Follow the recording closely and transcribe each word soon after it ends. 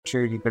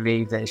Truly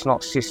believe that it's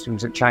not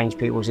systems that change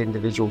people as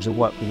individuals that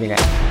work within it.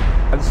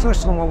 The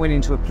first time I went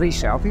into a police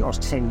cell, I think I was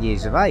 10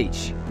 years of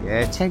age.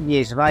 10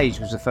 years of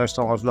age was the first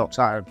time I was locked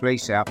out of a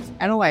police cell.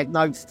 And I had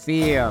no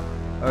fear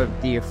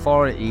of the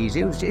authorities.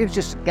 It was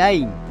just a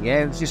game.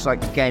 It was just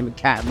like a game of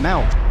cat and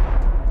mouse.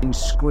 And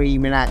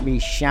screaming at me,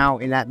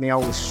 shouting at me. I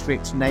was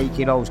stripped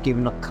naked. I was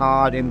given a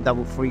card,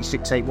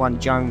 M33681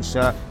 Jones,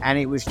 sir. And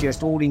it was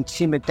just all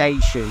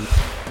intimidation.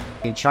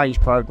 And change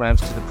programs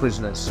to the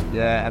prisoners,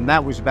 and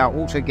that was about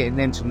also getting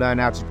them to learn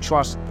how to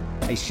trust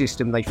a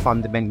system they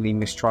fundamentally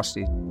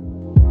mistrusted.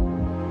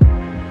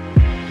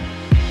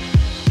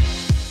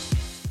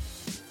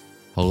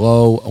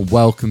 Hello and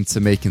welcome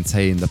to May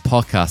Contain, the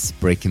podcast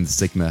Breaking the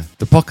Stigma.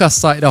 The podcast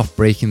started off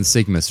breaking the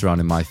stigma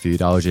surrounding my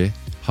food allergy.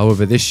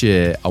 However, this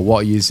year I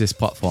want to use this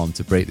platform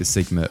to break the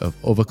stigma of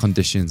other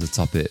conditions and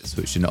topics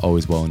which are not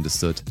always well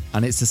understood.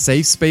 And it's a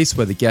safe space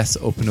where the guests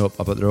open up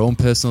about their own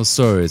personal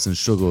stories and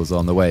struggles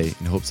on the way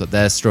in hopes that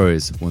their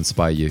stories will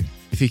inspire you.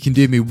 If you can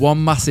do me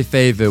one massive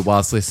favour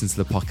whilst listening to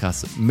the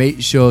podcast,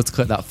 make sure to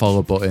click that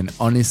follow button.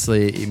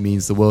 Honestly, it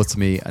means the world to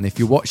me. And if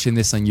you're watching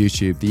this on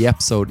YouTube, the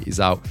episode is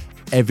out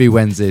every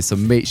Wednesday, so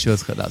make sure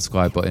to click that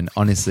subscribe button.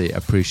 Honestly, I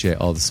appreciate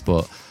all the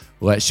support.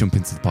 Let's jump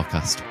into the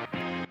podcast.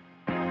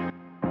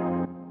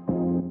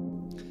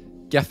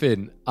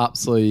 Gethin,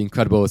 absolutely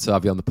incredible to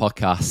have you on the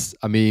podcast.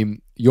 I mean,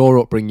 your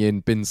upbringing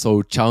been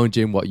so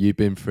challenging, what you've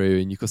been through,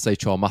 and you could say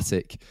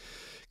traumatic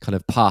kind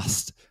of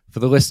past. For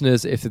the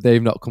listeners, if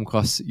they've not come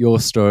across your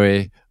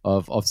story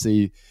of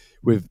obviously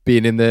with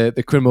being in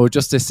the criminal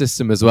justice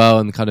system as well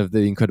and kind of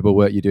the incredible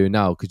work you're doing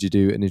now, could you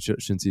do an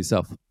introduction to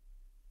yourself?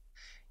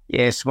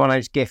 Yes, my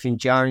name's Gethin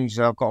Jones.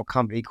 I've got a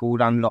company called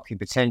Unlocking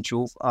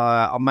Potential.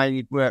 I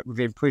mainly work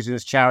within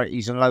prisons,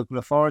 charities and local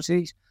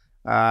authorities.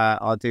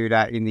 I do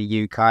that in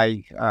the UK.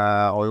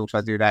 I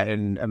also do that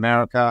in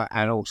America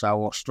and also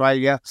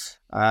Australia.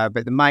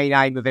 But the main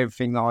aim of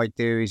everything that I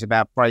do is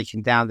about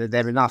breaking down the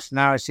them and us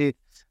narrative,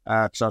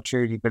 because I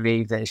truly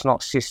believe that it's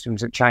not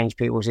systems that change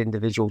people as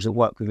individuals that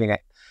work within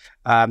it.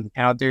 And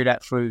I do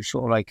that through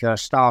sort of like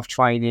staff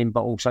training,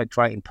 but also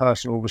creating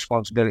personal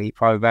responsibility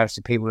programs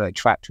to people that are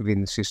trapped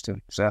within the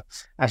system. So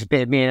that's a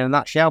bit of me in a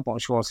nutshell, but I'm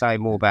sure I'll say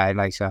more about it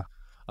later.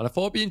 And I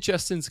thought it'd be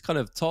interesting to kind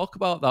of talk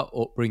about that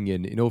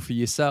upbringing, for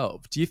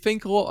yourself. Do you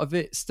think a lot of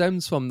it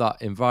stems from that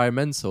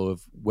environmental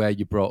of where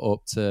you brought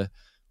up to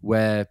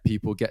where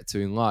people get to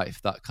in life,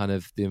 that kind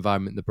of the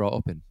environment they're brought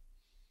up in?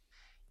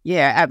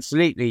 Yeah,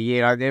 absolutely.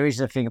 There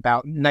is a thing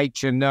about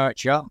nature,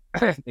 nurture.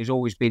 There's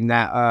always been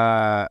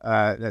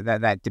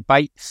that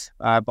debate,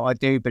 but I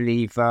do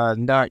believe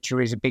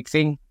nurture is a big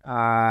thing,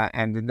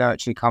 and the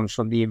nurture comes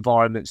from the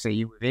environments that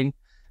you're within.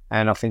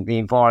 And I think the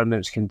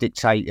environments can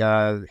dictate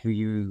who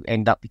you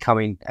end up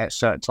becoming at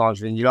certain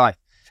times in your life.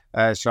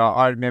 So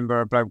I remember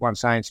a bloke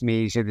once saying to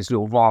me, he said this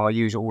little rhyme, I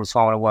use it all the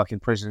time when I work in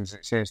prisons.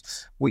 It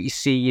says, what you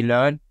see, you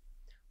learn.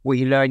 What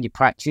you learn, you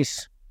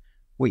practice.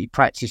 What you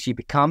practice, you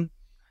become.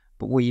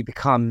 But what you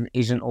become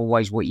isn't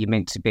always what you're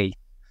meant to be.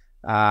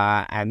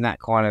 And that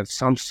kind of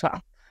sums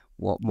up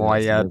what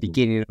my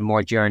beginning of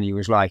my journey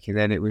was like. And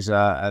then it was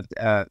a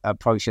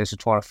process of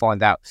trying to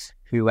find out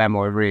who am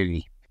I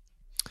really.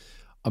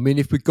 I mean,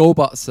 if we go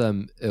back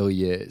some early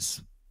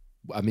years,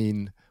 I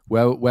mean,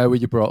 where were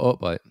you brought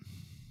up, like?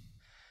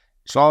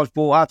 So I was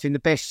brought up in the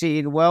best city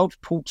in the world,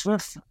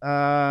 Portsmouth.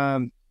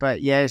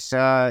 But yes,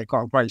 got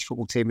a great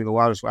football team in the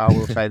world as well. I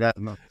will say that.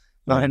 Not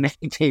many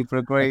people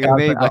agree with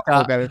me, but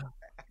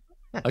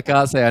I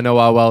can't say I know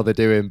how well they're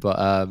doing, but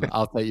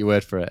I'll take your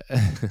word for it.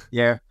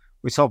 Yeah.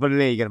 We're top of the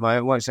league at the moment.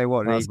 I won't say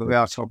what league, but we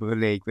are top of the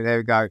league. But there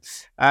we go.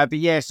 But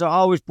yeah, so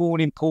I was born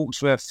in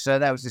Portsmouth. So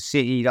that was the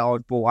city that I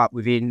was brought up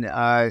within.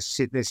 The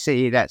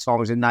city at that time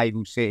was a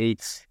naval city.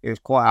 It was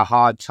quite a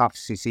hard, tough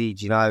city,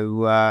 and I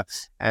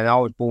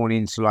was born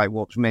into like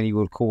what many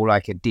would call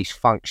like a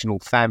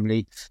dysfunctional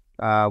family.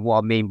 What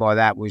I mean by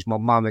that was my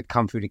mum had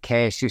come through the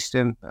care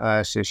system,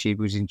 so she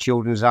was in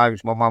children's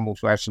homes. My mum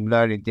also had some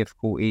learning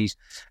difficulties,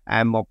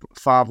 and my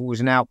father was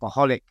an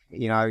alcoholic.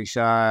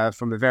 So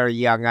from a very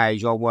young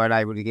age, I weren't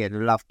able to get the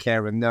love,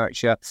 care, and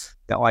nurture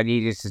that I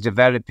needed to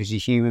develop as a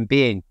human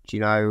being.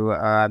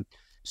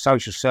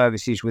 Social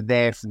services were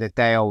there from the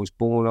day I was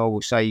born. I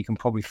will say you can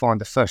probably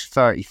find the first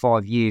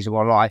 35 years of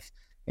my life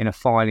in a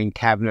filing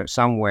cabinet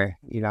somewhere.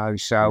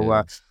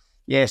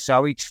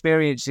 So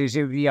experiences,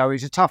 it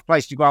was a tough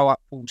place to grow up,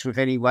 Portsmouth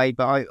anyway,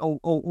 but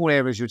all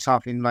areas were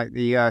tough in like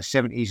the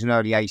 70s and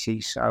early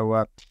 80s.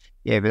 So,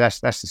 but that's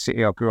the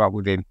city I grew up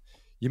within.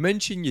 You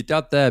mentioned your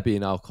dad there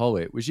being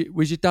alcoholic. Was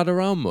your dad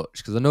around much?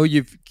 Because I know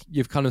you've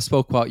kind of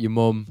spoke about your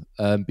mum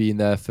being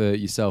there for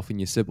yourself and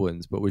your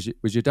siblings, but was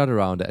your dad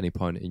around at any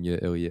point in your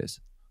early years?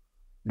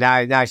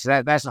 No,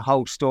 so that's a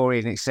whole story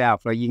in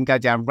itself. Like, you can go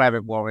down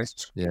rabbit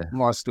warrens. Yeah,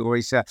 my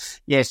story. So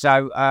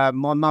my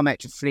mum had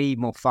to flee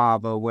my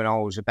father when I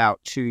was about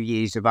 2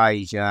 years of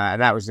age,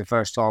 and that was the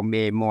first time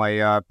me and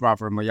my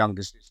brother and my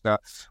younger sister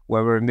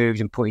were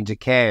removed and put into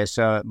care.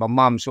 So my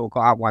mum sort of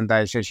got up one day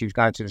and said she was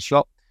going to the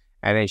shop,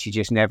 and then she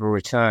just never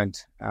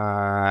returned.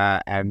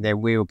 And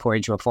then we were put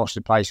into a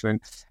foster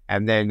placement,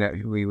 and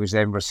then we was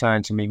then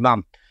returned to me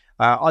mum.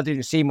 I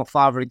didn't see my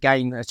father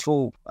again at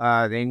all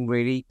then,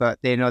 really. But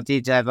then I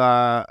did have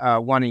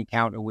one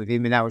encounter with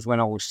him, and that was when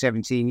I was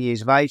 17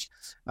 years of age.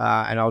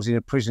 And I was in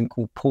a prison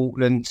called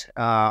Portland.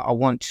 I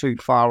wasn't too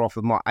far off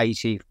of my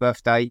 18th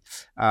birthday.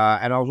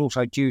 And I was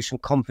also due some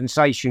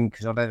compensation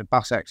because I'd had a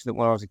bus accident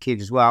when I was a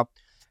kid as well.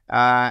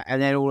 And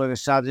then all of a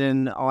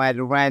sudden, I had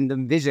a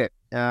random visit.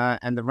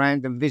 And the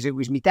random visit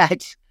was my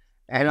dad.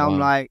 And I'm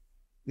like,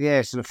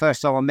 yeah, so the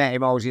first time I met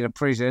him, I was in a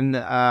prison.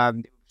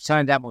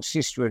 Turned out my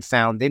sister had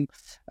found him.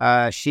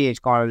 She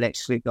had kind of let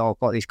slip that I've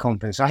got this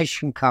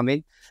compensation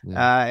coming.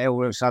 Yeah.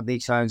 All of a sudden, he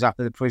turns up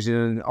at the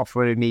prison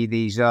offering me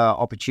these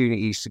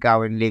opportunities to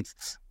go and live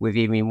with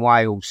him in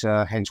Wales,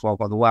 hence why I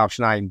got the Welsh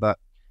name. But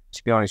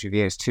to be honest with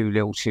you, it's too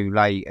little too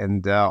late,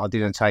 and I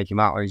didn't take him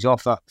out on his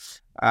offer.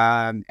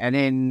 And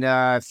then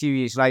a few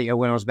years later,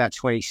 when I was about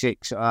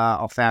 26,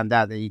 I found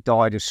out that he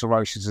died of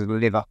cirrhosis of the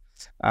liver.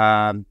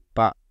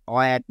 But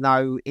I had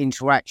no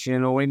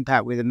interaction or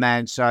impact with the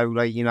man, so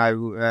like,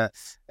 I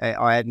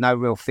had no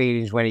real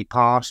feelings when he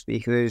passed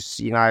because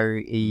he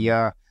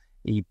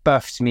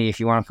buffed me, if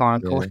you want to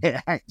kind of call it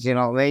that. You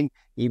know what I mean?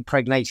 He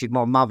impregnated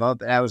my mother,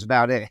 but that was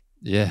about it.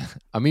 Yeah,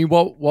 I mean,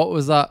 what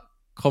was that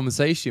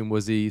conversation?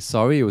 Was he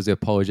sorry? Or was he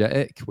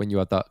apologetic when you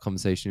had that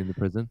conversation in the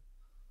prison?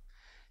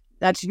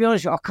 Now, to be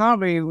honest, I can't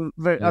really.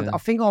 I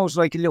think I was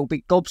like a little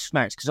bit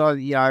gobsmacked because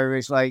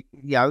it's like,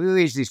 who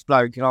is this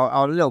bloke? And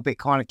I was a little bit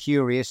kind of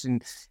curious,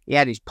 and he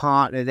had his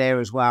partner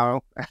there as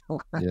well.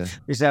 Yeah,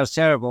 it sounds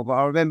terrible, but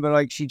I remember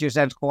like she just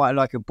had quite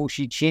like a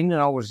bushy chin, and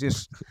I was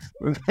just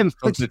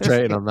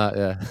concentrating on that,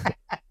 yeah.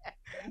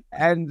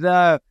 And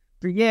but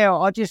yeah,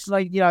 I just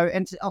like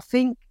and I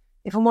think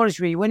if I'm honest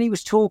with you, when he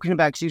was talking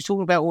about, because he was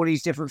talking about all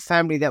these different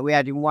family that we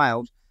had in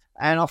Wales,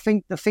 and I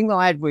think the thing that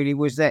I had really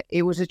was that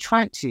it was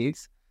attractive.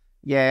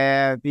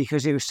 Yeah,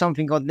 because it was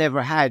something I'd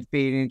never had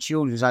being in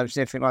children's homes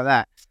and everything like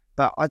that.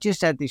 But I just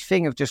had this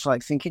thing of just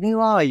like thinking, who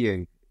are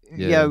you?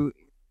 Yeah,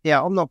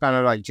 I'm not going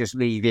to like just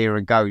leave here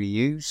and go to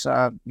you.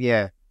 So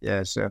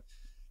so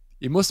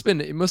it must have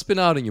been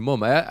hard on your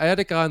mum. I had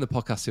a guy on the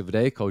podcast the other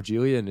day called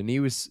Julian, and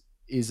his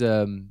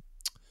mum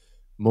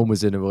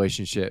was in a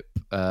relationship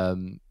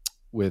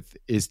with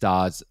his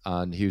dad,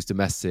 and he was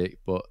domestic,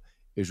 but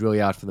it was really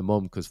hard for the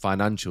mum because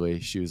financially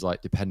she was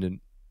like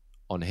dependent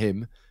on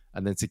him.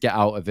 And then to get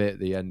out of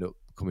it, they end up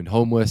becoming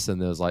homeless, and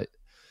there was like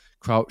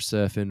couch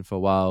surfing for a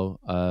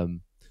while.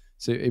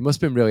 So it must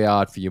have been really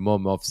hard for your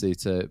mum, obviously,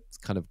 to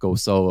kind of go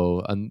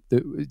solo. And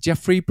do you have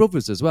 3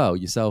 brothers as well,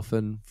 yourself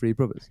and 3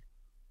 brothers?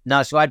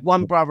 No, so I had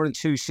 1 brother and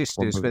 2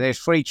 sisters, but there's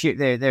 3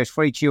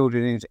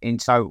 children in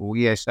total.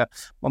 Yes,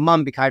 my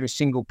mum became a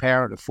single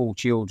parent of 4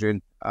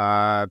 children.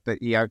 But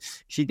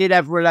she did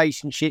have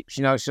relationships.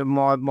 So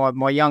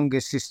my younger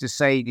sister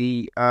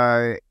Sadie,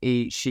 her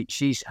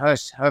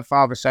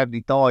father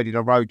sadly died in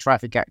a road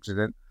traffic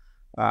accident,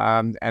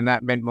 and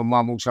that meant my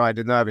mum also had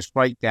a nervous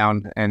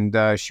breakdown, and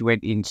she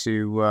went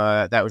into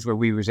that was where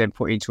we was then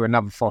put into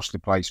another foster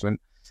placement,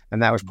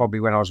 and that was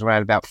probably when I was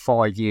around about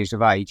 5 years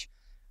of age.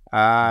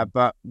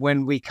 But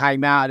when we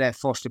came out of that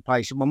foster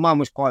place, my mum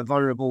was quite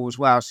vulnerable as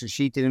well, so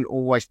she didn't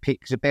always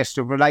pick the best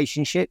of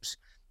relationships.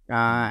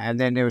 And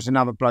then there was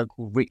another bloke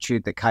called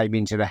Richard that came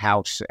into the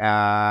house,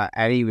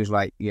 and he was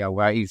like, he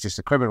was just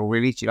a criminal,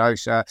 really,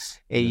 so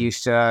he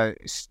used to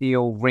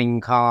steal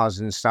ring cars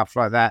and stuff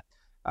like that.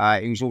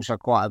 He was also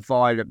quite a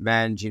violent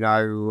man,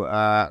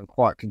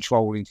 quite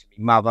controlling to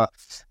my mother.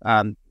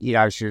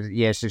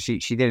 So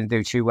she didn't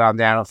do too well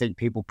down. I think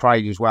people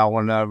preyed as well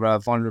on her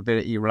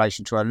vulnerability in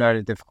relation to her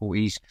learning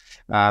difficulties.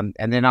 And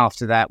then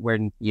after that,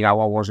 when, I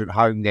wasn't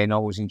home then, I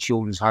was in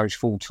children's homes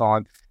full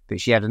time. But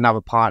she had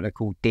another partner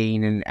called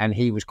Dean, and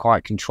he was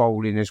quite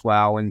controlling as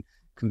well, and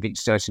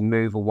convinced her to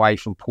move away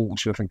from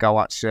Portsmouth and go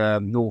up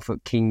to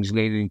Norfolk, Kings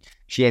Lynn, and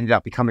she ended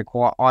up becoming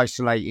quite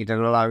isolated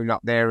and alone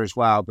up there as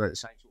well. But the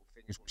same sort of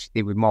thing as what she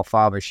did with my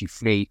father, she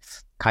fled,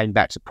 came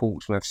back to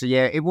Portsmouth. So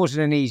yeah, it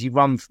wasn't an easy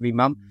run for me,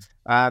 mum.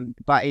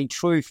 But in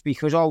truth,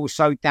 because I was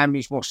so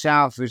damaged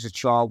myself as a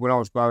child when I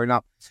was growing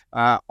up,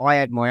 I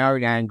had my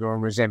own anger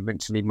and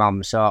resentment to my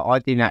mum. So I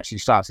didn't actually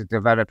start to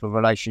develop a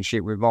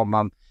relationship with my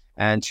mum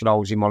until I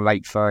was in my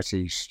late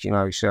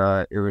 30s,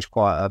 so it was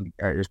quite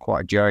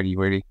a journey,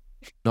 really.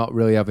 Not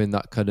really having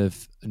that kind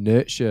of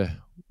nurture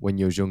when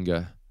you was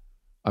younger.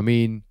 I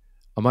mean,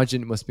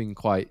 imagine it must have been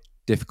quite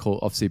difficult,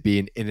 obviously,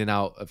 being in and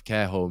out of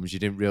care homes.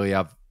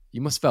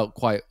 You must have felt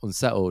quite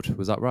unsettled.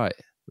 Was that right,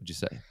 would you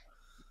say?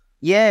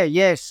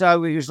 Yeah.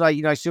 So it was like,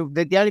 so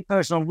the only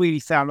person I really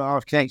found that I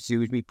was connected to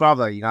was my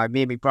brother. Me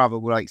and my brother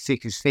were like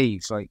thick as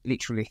thieves, like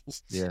literally.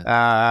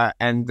 Yeah.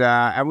 And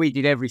we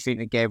did everything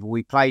together.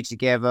 We played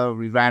together.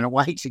 We ran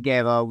away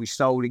together. We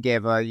stole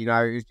together. It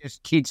was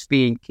just kids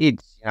being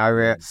kids.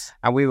 And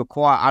we were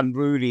quite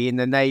unruly in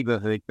the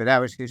neighbourhood, but that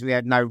was because we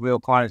had no real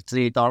kind of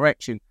clear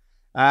direction.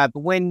 But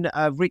when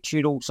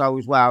Richard also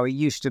as well, he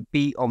used to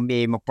beat on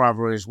me and my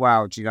brother as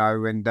well, do you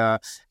know,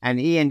 and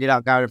he ended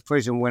up going to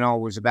prison when I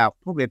was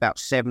probably about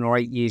 7 or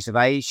 8 years of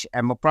age,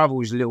 and my brother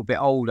was a little bit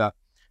older.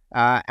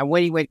 And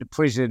when he went to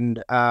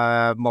prison,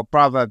 my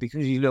brother,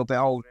 because he's a little bit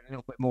older and a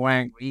little bit more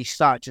angry, he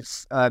started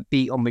to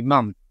beat on my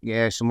mum.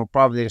 Yeah, so my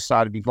brother then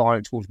started to be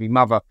violent towards my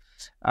mother.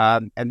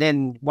 And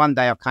then one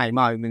day I came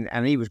home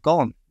and he was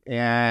gone.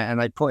 Yeah,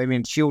 and they put him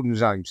in children's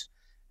homes.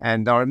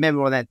 And I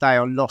remember on that day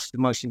I lost the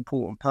most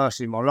important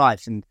person in my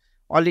life. And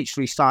I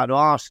literally started to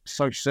ask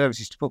social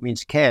services to put me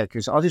into care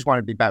because I just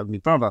wanted to be back with my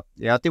brother.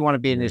 Yeah, I didn't want to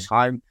be in this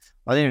home.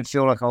 I didn't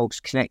feel like I was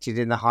connected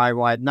in the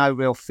home. I had no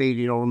real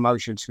feeling or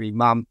emotion to my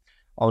mum.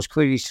 I was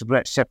clearly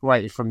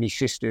separated from my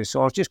sister.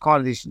 So I was just kind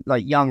of this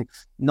like young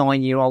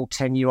 9-year-old,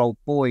 10-year-old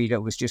boy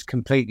that was just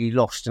completely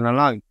lost and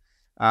alone.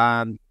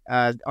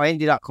 I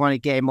ended up kind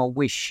of getting my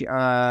wish,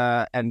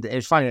 and it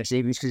was funny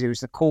actually because it was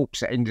the courts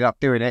that ended up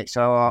doing it.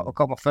 So I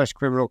got my first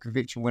criminal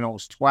conviction when I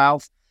was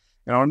 12.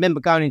 And I remember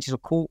going into the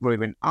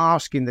courtroom and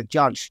asking the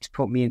judge to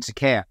put me into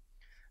care.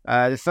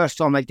 The first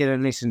time they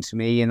didn't listen to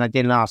me and they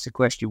didn't ask the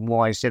question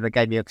why. Instead, they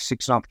gave me a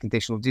 6-month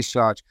conditional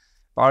discharge.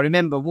 But I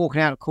remember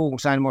walking out of court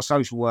and saying to my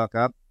social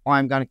worker, I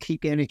am going to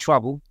keep getting in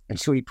trouble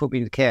until you put me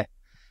into care.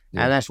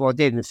 Yeah. And that's what I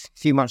did. And a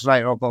few months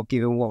later, I got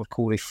given what was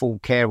called a full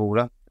care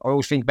order. I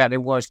always think about the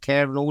words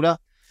care and order.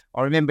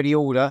 I remember the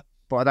order,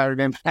 but I don't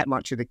remember that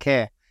much of the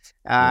care.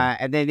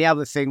 And then the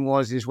other thing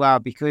was as well,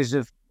 because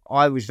of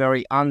I was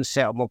very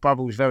unsettled, my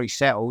brother was very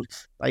settled,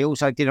 they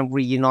also didn't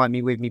reunite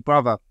me with my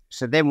brother.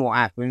 So then what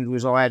happened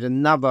was I had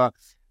another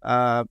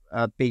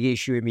big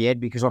issue in my head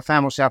because I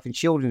found myself in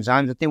children's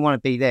homes. I didn't want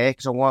to be there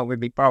because I wanted with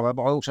my brother,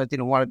 but I also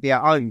didn't want to be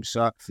at home.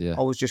 So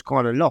I was just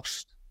kind of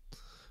lost.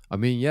 I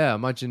mean, yeah,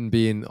 imagine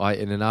being like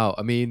in and out.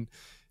 I mean,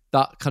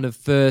 that kind of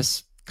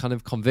first kind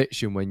of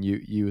conviction when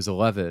you was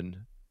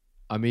 11.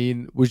 I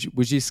mean,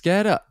 was you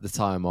scared at the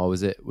time, or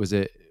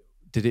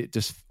did it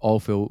just all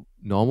feel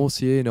normal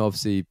to you?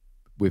 Obviously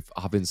with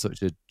having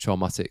such a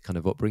traumatic kind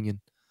of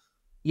upbringing.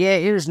 Yeah,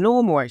 it was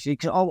normal actually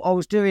because I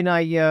was doing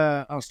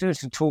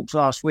some talks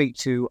last week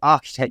to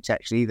architects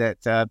actually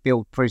that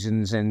build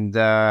prisons and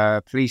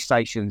police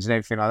stations and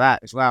everything like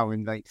that as well.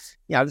 And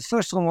the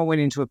first time I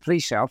went into a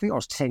police cell, I think I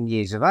was 10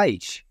 years of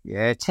age.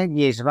 Yeah, 10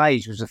 years of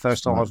age was the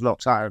first time I was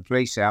locked out of a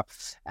police cell,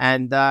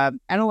 and I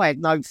had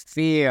no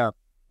fear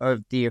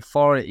of the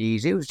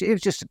authorities. It was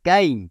just a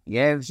game.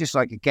 Yeah, it was just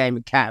like a game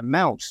of cat and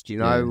mouse, you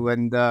know. Yeah.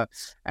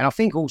 And I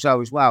think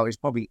also as well, it's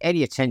probably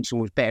any attention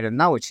was better than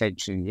no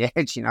attention. Yeah,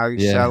 you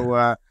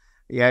know.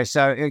 Yeah.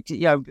 So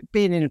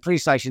being in the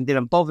police station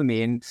didn't bother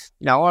me. And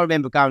I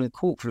remember going to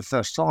court for the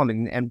first time,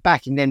 and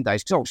back in them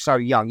days, because I was so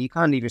young, you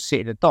can't even sit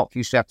in the dock. You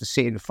used to have to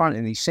sit in the front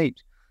in these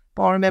seats.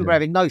 But I remember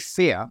having no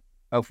fear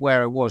of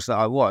where it was that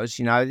I was.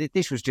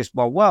 This was just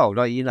my world.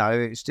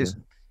 It's just.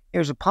 Yeah. It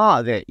was a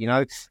part of it,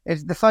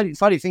 The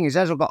funny thing is,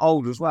 as I got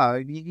older as well,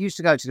 you used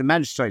to go to the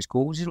magistrates'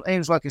 court. It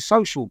was like a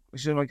social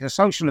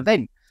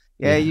event.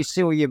 Yeah, you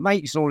see all your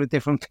mates and all the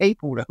different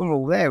people that were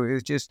all there. It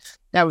was just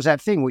that was that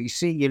thing. What you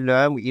see, you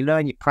learn. What you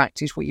learn, you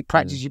practice. What you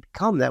practice, you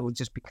become. That would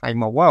just became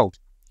my world.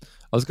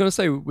 I was going to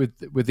say with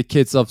the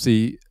kids,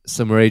 obviously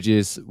similar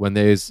ages, when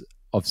there's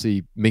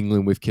obviously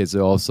mingling with kids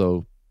who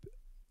also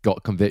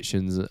got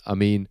convictions. I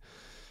mean.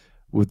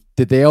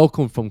 Did they all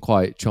come from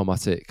quite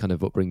traumatic kind of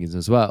upbringings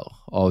as well,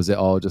 or was it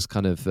all just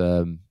kind of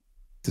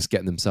just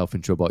getting themselves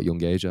in trouble at a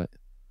young age? Right?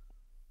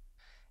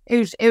 It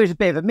was a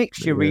bit of a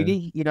mixture,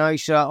 really.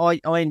 So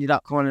I ended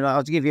up kind of.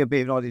 I'll give you a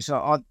bit of an idea.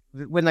 So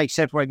when they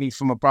separated me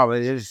from my brother,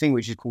 there's a thing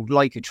which is called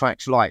like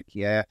attracts like.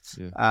 Yeah.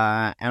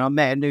 And I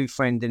met a new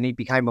friend, and he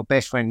became my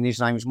best friend, and his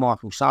name was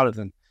Michael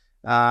Sullivan.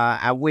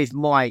 And with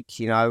Mike,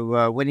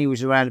 when he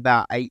was around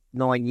about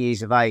 8-9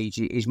 years of age,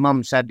 his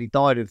mum sadly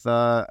died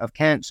of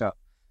cancer.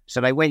 So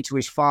they went to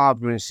his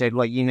father and said,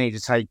 like, you need to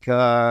take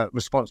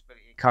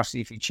responsibility and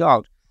custody for your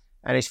child.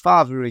 And his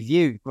father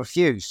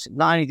refused.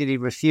 Not only did he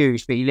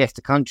refuse, but he left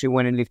the country and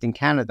went and lived in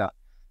Canada.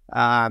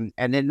 And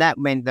then that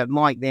meant that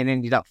Mike then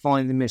ended up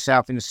finding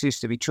himself in the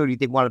system. He truly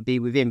didn't want to be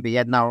with him, but he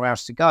had nowhere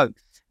else to go.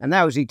 And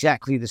that was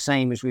exactly the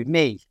same as with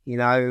me,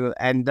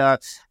 and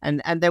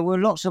there were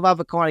lots of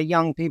other kind of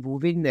young people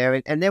within there.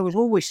 And there was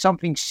always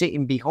something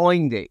sitting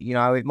behind it.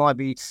 It might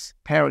be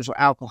parents were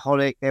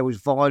alcoholic. There was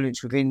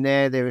violence within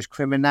there. There was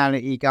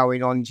criminality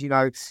going on.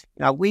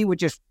 We were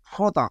just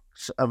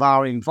products of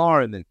our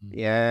environment.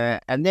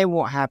 Yeah. And then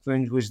what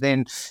happened was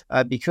then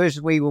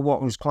because we were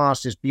what was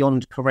classed as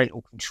beyond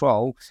parental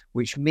control,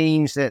 which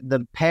means that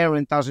the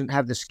parent doesn't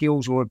have the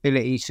skills or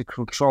ability to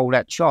control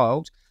that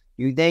child,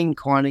 you then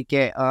kind of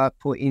get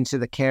put into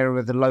the care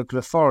of the local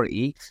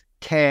authority,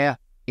 care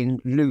in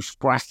loose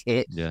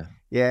brackets. Yeah.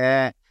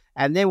 Yeah.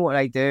 And then what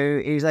they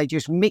do is they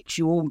just mix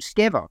you all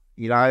together,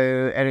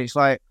 and it's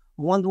like,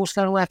 I wonder what's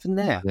going to happen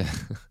there. Yeah.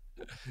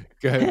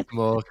 Go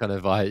more kind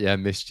of like,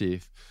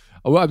 mischief.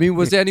 Oh, I mean,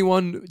 was there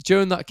anyone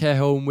during that care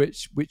home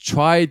which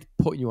tried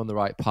putting you on the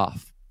right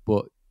path,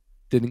 but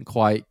didn't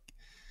quite?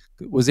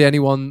 Was there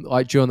anyone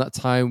like during that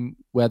time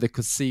where they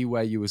could see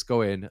where you was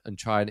going and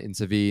try and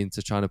intervene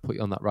to try to put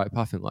you on that right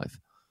path in life?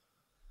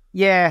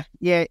 Yeah,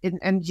 yeah,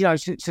 and you know,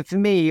 so for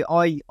me,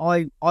 I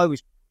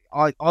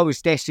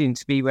was destined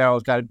to be where I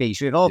was going to be.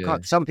 So if I Yeah,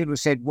 can't, some people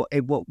said,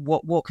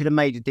 what could have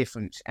made a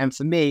difference? And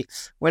for me,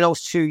 when I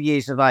was 2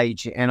 years of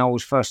age and I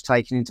was first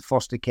taken into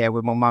foster care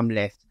when my mum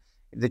left,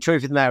 the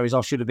truth of the matter is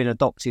I should have been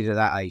adopted at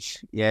that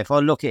age. Yeah, if I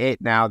look at it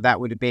now, that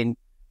would have been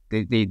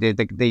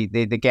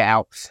the get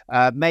out.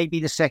 Maybe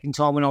the second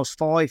time when I was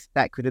 5,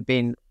 that could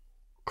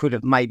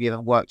have maybe have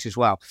worked as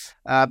well.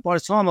 By the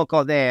time I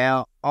got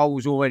there, I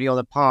was already on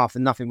the path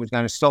and nothing was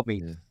going to stop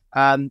me.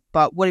 yeah,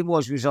 But what it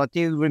was I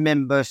do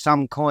remember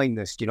some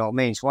kindness, do you know what I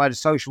mean? So I had a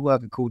social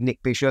worker called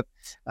Nick Bishop.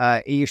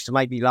 He used to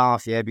make me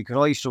laugh, yeah, because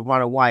I used to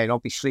run away and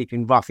I'd be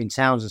sleeping rough in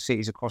towns and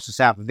cities across the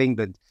south of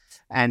England.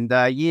 And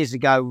years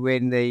ago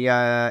in the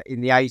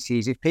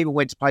 80s, if people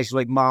went to places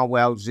like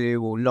Marwell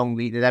Zoo or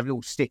Longley, they'd have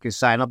little stickers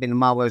saying, I've been to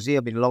Marwell Zoo,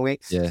 I've been to Longley.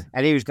 yeah,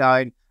 And he was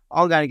going,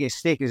 I'm going to get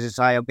stickers that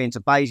say I've been to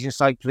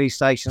Basingstoke Police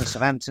Station,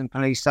 Southampton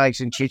Police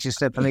Station,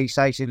 Chichester Police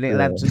Station,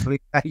 Littlehampton Police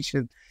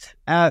Station.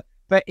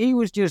 But he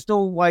was just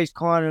always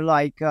kind of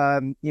like,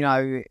 you know,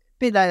 a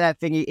bit like that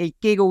thing. He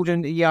giggled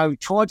and, you know,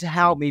 tried to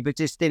help me, but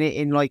just did it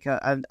in like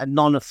a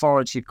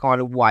non-authoritative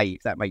kind of way,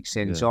 if that makes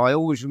sense. yeah, So I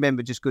always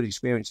remember just good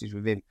experiences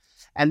with him.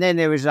 And then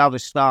there was other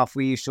staff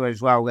we used to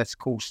as well. That's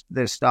called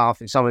the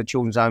staff in some of the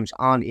children's homes,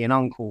 Auntie and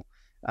Uncle.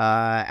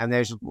 And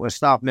there's a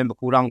staff member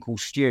called Uncle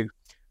Stu.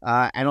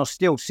 And I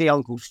still see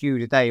Uncle Stu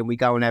today and we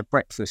go and have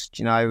breakfast,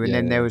 you know. And yeah,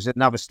 then there was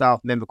another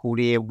staff member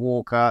called Ian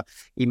Walker.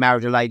 He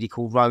married a lady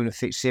called Rona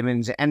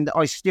Fitzsimmons. And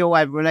I still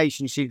have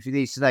relationships with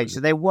these today. So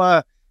there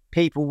were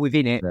people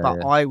within it, yeah, but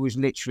yeah. I was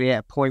literally at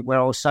a point where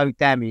I was so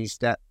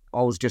damaged that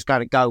I was just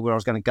going to go where I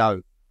was going to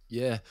go.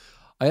 Yeah.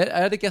 I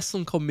had a guest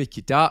on called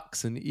Mickey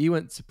Dax, and he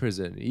went to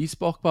prison. He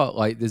spoke about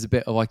like there's a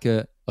bit of like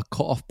a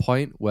cut-off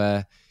point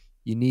where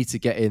you need to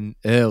get in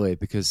early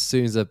because as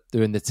soon as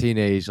they're in the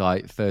teenage,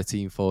 like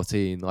 13,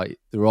 14, like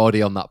they're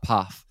already on that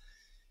path.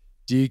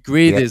 Do you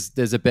agree Yeah.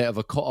 there's a bit of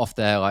a cut-off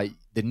there? Like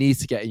they need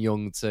to get in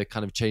young to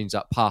kind of change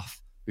that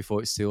path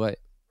before it's too late?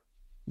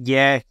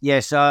 Yeah,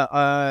 yes.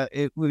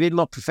 Within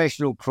my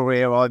professional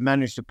career, I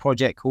managed a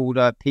project called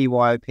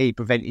PYOP,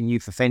 Preventing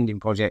Youth Offending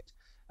Project.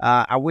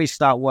 And we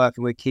start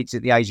working with kids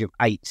at the age of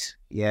 8.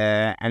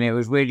 Yeah, and it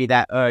was really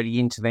that early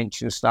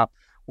intervention stuff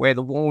where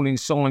the warning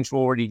signs were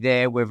already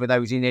there, whether they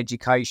was in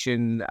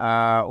education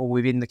or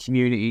within the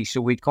community.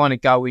 So we'd kind of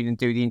go in and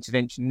do the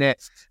intervention there.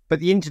 But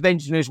the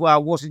intervention as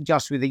well wasn't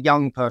just with a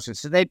young person.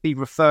 So they'd be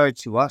referred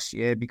to us,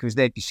 yeah, because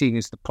they'd be seen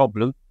as the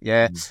problem,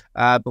 yeah.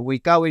 But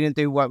we'd go in and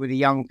do work with the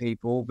young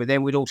people, but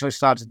then we'd also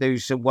start to do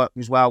some work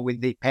as well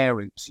with the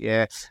parents,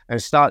 yeah,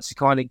 and start to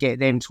kind of get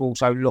them to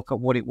also look at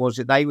what it was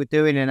that they were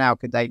doing and how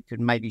they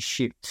could maybe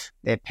shift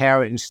their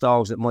parenting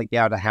styles that might be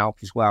able to help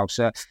as well.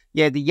 So,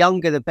 yeah, the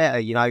younger the better,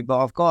 you know.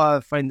 But I've got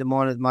a friend of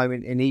mine at the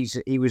moment, and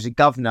he was a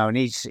governor, and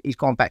he's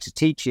gone back to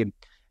teaching.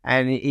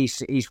 And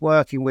he's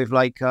working with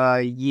like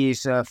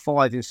years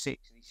 5 and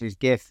 6. He says,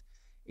 Geth,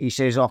 he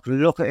says, I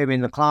can look at him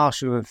in the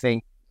classroom and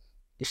think,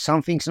 if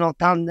something's not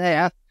done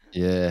there,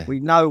 Yeah. we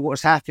know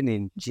what's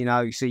happening, you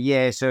know. So,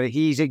 yeah, so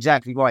he's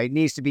exactly right. It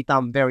needs to be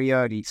done very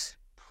early,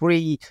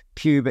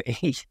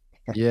 pre-puberty.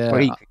 Yeah.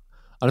 pre,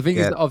 And I think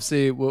yeah, it's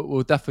obviously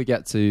we'll definitely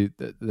get to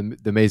the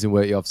amazing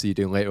work you're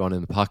doing later on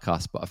in the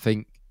podcast. But I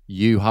think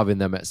you having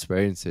them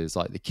experiences,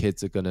 like the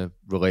kids are going to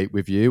relate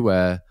with you,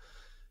 where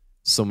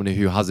someone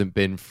who hasn't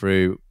been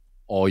through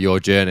all your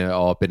journey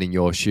or been in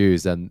your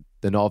shoes, then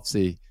they're not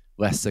obviously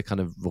less to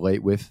kind of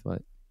relate with.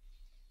 Like,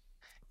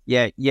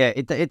 yeah,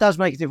 it does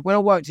make a difference. When I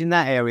worked in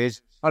that area,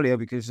 it's funny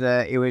because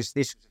it was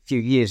this was a few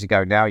years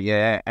ago now,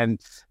 yeah, and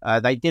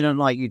they didn't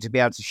like you to be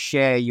able to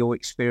share your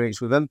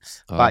experience with them,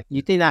 but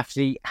you didn't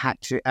actually have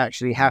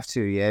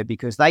to, yeah,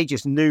 because they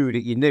just knew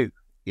that you knew,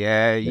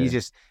 yeah, yeah,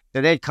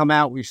 so they'd come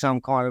out with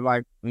some kind of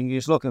like, when you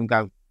just look at them, and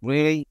go,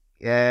 really,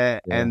 yeah,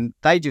 yeah, and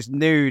they just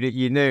knew that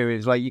you knew.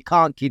 It's like you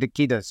can't kid a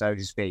kidder, so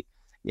to speak,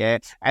 yeah,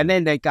 and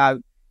then they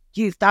go,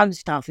 you've done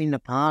stuff in the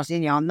past,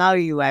 didn't you? I know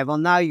you have. I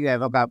know you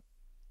have. I go,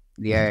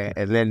 yeah,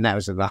 and then that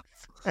was enough.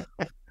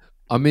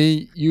 I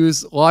mean, you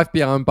was life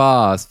behind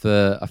bars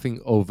for I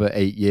think over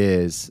 8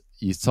 years.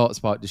 You talked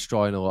about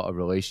destroying a lot of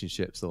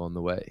relationships along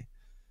the way.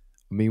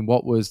 I mean,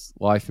 what was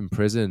life in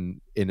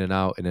prison, in and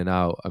out, in and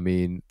out? I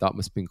mean, that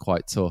must have been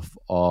quite tough.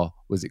 Or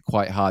was it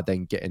quite hard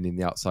then getting in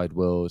the outside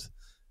world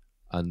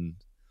and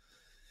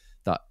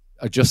that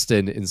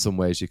adjusting in some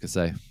ways, you could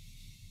say?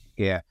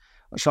 Yeah.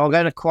 So I'm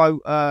going to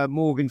quote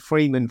Morgan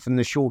Freeman from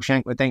The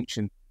Shawshank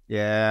Redemption.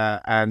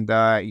 Yeah, and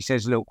he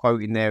says a little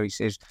quote in there. He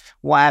says,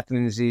 what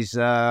happens is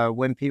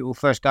when people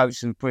first go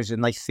to prison,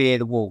 they fear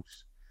the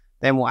walls.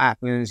 Then what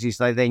happens is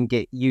they then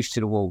get used to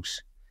the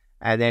walls.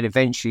 And then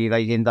eventually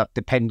they end up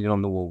depending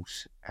on the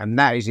walls. And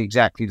that is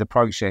exactly the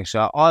process.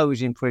 So I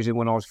was in prison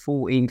when I was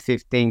 14,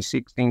 15,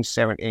 16,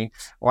 17.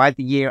 I had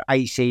the year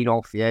 18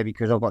 off, yeah,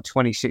 because I got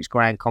 26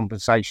 grand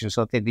compensation,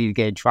 so I didn't need to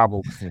get in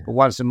trouble. But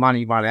once the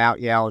money ran out,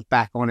 yeah, I was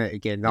back on it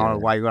again. Yeah.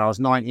 Away when I was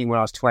 19, when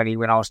I was 20,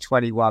 when I was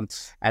 21,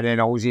 and then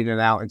I was in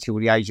and out until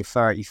the age of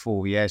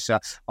 34, yeah. So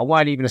I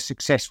weren't even a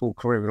successful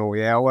criminal,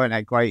 yeah. I weren't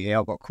that great, yeah.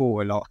 I got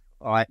caught a lot,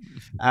 all right.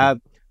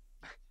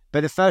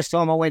 But the first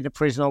time I went to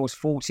prison, I was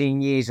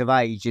 14 years of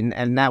age,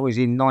 and that was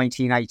in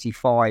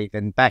 1985.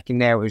 And back in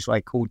there, it was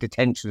like called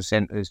detention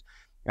centres.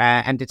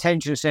 And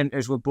detention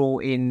centres were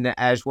brought in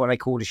as what they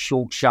called a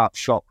short, sharp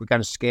shock. We're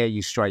going to scare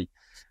you straight.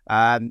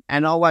 And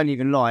I won't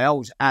even lie, I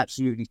was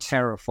absolutely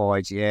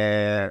terrified,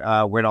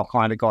 when I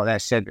kind of got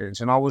that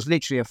sentence. And I was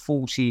literally a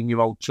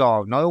 14-year-old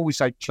child. And I always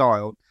say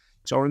child.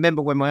 So I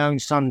remember when my own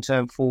son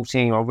turned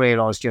 14, I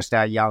realised just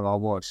how young I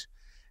was.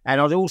 And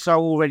I also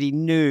already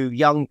knew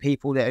young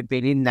people that had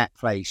been in that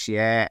place,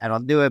 and I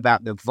knew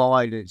about the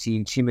violence, the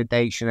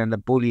intimidation and the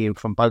bullying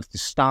from both the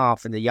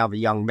staff and the other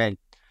young men.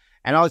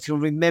 And I can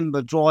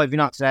remember driving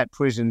up to that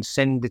prison,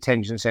 Send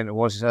Detention Centre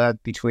was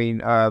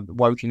between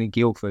Woking and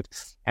Guildford,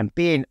 and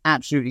being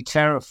absolutely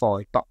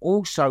terrified, but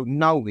also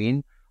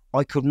knowing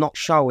I could not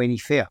show any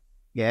fear.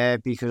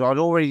 Because I'd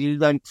already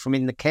learnt from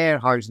in the care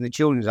homes and the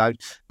children's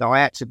homes that I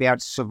had to be able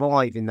to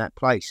survive in that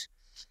place.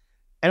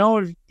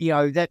 And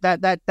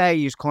that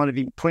day is kind of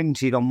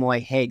imprinted on my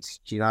head,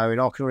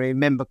 and I can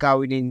remember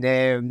going in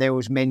there and there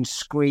was men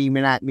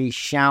screaming at me,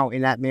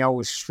 shouting at me. I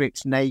was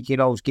stripped naked.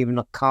 I was given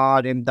a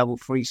card,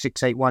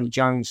 M33681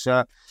 Jones,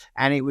 sir.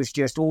 And it was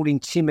just all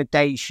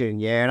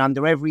intimidation, And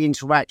under every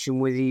interaction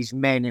with these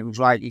men, it was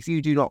like, if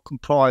you do not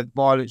comply,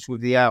 violence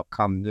with the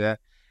outcome,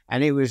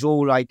 And it was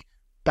all like,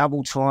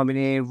 double timing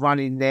here,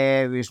 running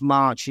there, it was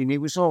marching.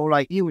 It was all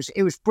like it was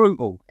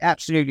brutal,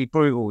 absolutely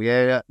brutal.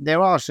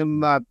 There are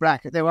some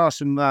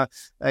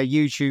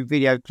YouTube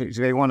video clips.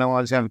 If anyone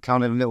wants to have a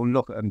kind of a little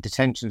look at them,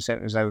 detention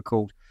centres they were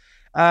called.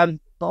 But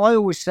I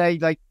always say,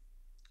 like,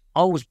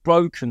 I was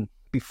broken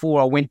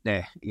before I went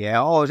there.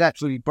 I was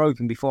absolutely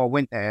broken before I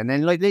went there, and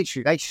then like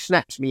literally they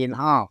snapped me in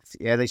half.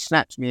 They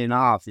snapped me in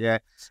half.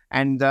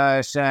 And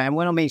and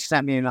when I mean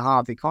snapped me in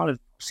half, it kind of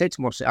said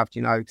to myself,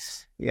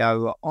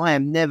 I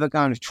am never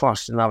going to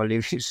trust another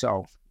living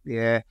soul.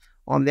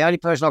 I'm the only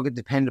person I could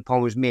depend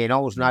upon was me, and I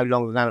was no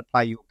longer going to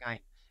play your game.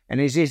 And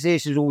this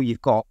is all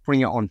you've got.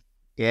 Bring it on.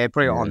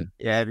 Bring it on.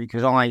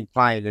 Because I ain't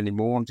playing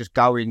anymore. I'm just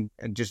going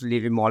and just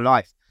living my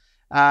life.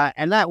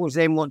 And that was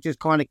then what just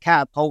kind of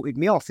catapulted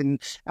me off.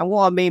 And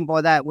what I mean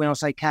by that, when I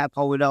say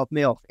catapulted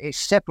me off, it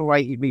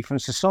separated me from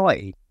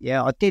society.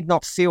 I did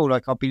not feel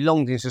like I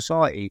belonged in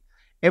society.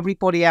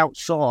 Everybody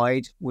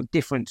outside were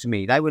different to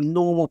me. They were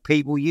normal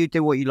people. You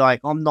do what you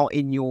like. I'm not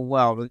in your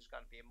world. It's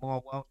going to be in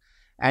my world.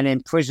 And then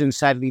prison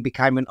sadly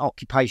became an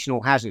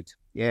occupational hazard.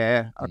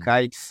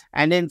 Okay.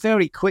 And then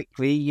very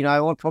quickly,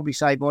 I'd probably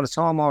say by the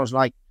time I was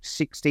like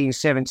 16,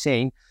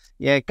 17,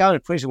 going to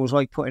prison was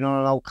like putting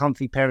on an old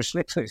comfy pair of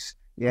slippers.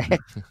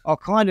 I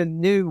kind of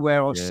knew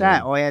where I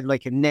sat. I had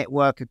like a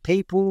network of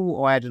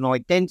people. I had an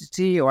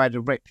identity. I had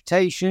a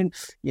reputation.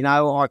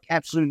 I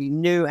absolutely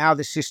knew how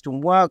the system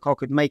worked. I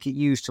could make it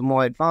used to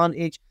my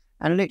advantage.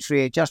 And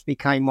literally, it just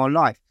became my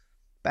life.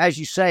 But as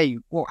you say,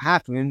 what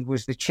happened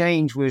was the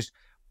change was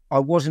I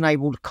wasn't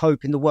able to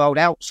cope in the world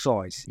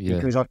outside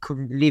because I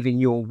couldn't live in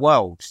your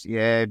world.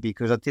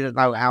 Because I didn't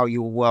know how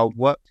your world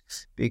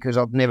worked because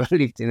I've never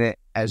lived in it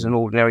as an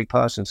ordinary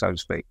person, so to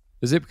speak.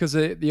 Is it because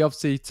they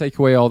obviously take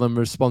away all them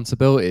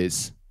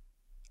responsibilities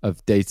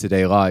of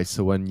day-to-day life?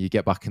 So when you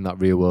get back in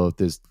that real world,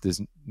 there's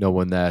no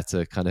one there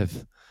to kind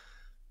of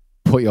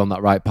put you on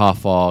that right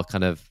path or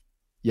kind of,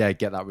 get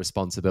that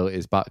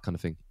responsibilities back kind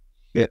of thing.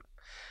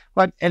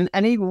 But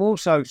and even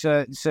also,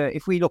 so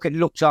if we look at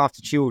looked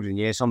after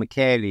children, so I'm a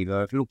care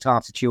leaver. I've looked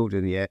after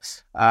children,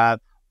 I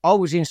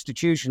was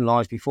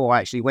institutionalised before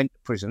I actually went to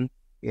prison.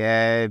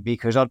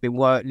 Because I'd been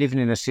living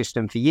in a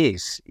system for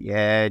years,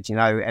 and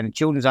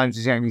children's homes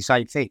is exactly the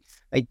same thing.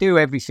 They do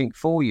everything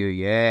for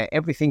you,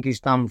 Everything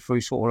is done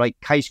through sort of like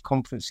case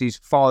conferences,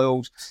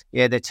 files,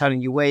 they're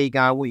telling you where you're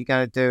going, what you're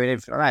going to do, and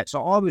everything like that.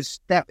 So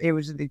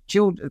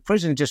the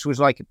prison just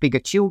was like a bigger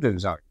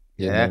children's home.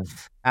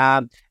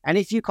 And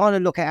if you kind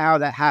of look at how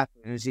that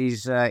happens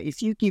is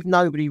if you give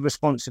nobody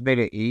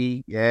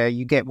responsibility,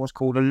 you get what's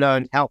called a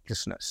learned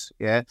helplessness.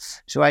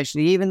 So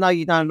actually, even though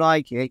you don't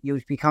like it, you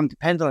become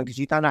dependent on it because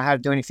you don't know how to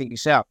do anything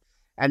yourself.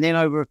 And then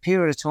over a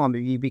period of time,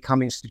 you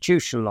become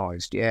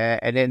institutionalized.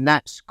 And then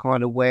that's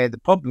kind of where the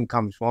problem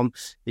comes from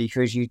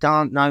because you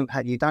don't know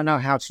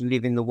how to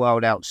live in the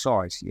world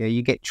outside.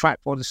 You get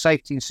trapped by the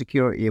safety and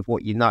security of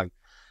what you know.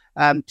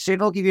 So if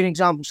I'll give you an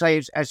example,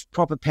 say as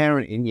proper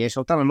parenting,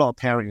 so I've done a lot of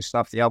parenting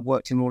stuff. I've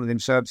worked in all of them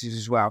services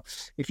as well.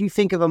 If you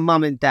think of a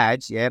mum and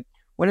dad,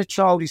 when a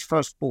child is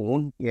first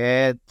born,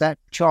 that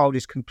child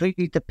is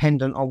completely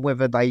dependent on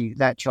whether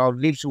that child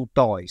lives or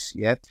dies.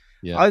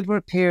 Over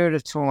a period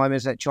of time,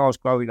 as that child's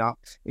growing up,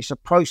 it's a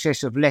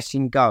process of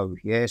letting go.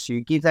 So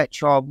you give that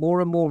child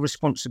more and more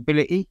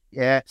responsibility,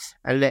 and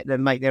let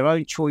them make their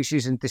own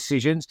choices and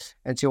decisions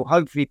until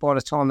hopefully by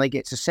the time they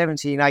get to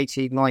 17,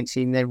 18,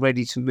 19, they're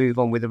ready to move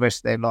on with the rest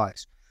of their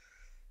lives.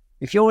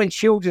 If you're in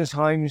children's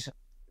homes,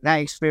 that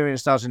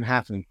experience doesn't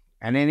happen.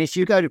 And then if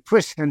you go to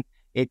prison,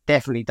 it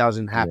definitely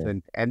doesn't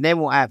happen. And then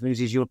what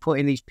happens is you're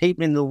putting these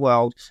people in the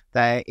world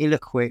that are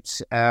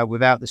ill-equipped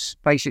without the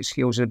basic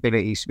skills and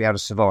abilities to be able to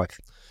survive.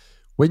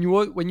 When you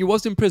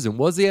was in prison,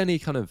 was there any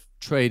kind of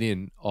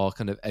training or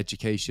kind of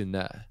education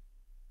there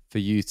for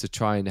you to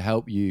try and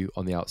help you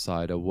on the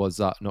outside, or was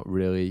that not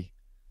really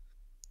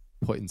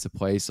put into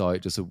place, or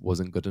it just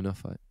wasn't good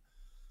enough? Like?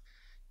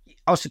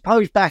 I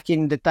suppose back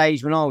in the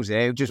days when I was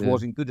there, it just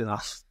wasn't good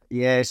enough.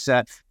 Yes,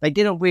 they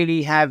didn't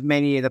really have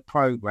many of the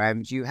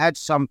programs. You had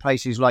some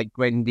places like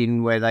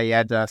Gethin where they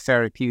had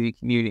therapeutic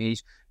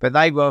communities, but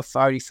they were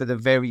only for the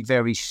very,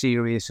 very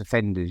serious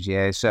offenders.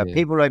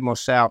 People like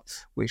myself,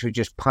 which were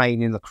just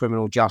pain in the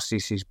criminal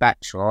justice's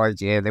backside.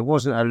 There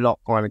wasn't a lot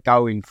kind of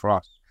going for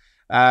us.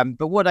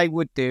 But what they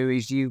would do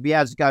is you'd be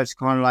able to go to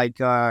kind of like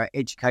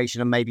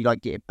education and maybe like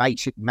get a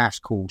basic maths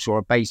course or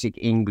a basic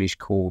English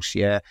course.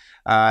 You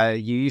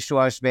used to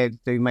also be able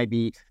to do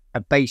maybe a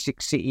basic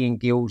city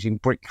and guilds in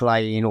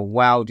bricklaying or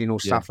welding or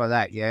stuff like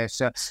that.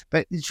 So,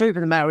 but the truth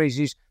of the matter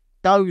is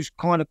those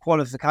kind of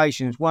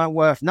qualifications weren't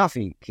worth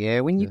nothing.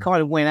 When you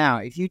kind of went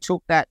out, if you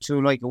took that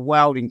to like a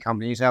welding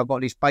company and say, I've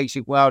got this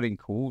basic welding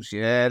course,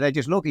 they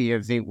just look at you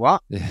and think,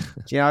 what?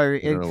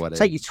 It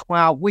take you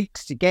 12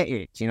 weeks to get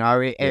it.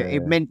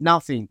 It meant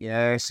nothing.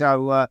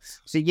 So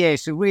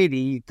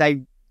really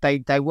they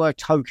were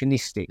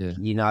tokenistic.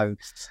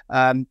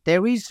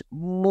 There is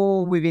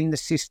more within the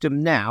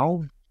system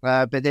now.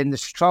 But then the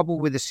trouble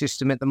with the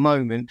system at the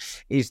moment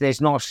is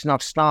there's not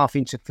enough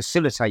staffing to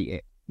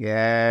facilitate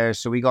it.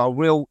 So we got a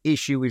real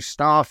issue with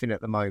staffing at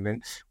the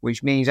moment,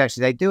 which means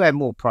actually they do have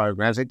more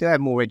programs, they do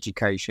have more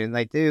education,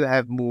 they do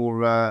have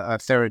more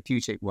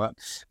therapeutic work,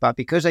 but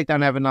because they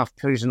don't have enough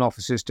prison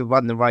officers to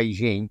run the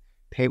regime,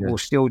 people are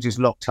still just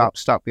locked up,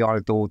 stuck behind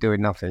a door,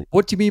 doing nothing.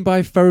 What do you mean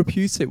by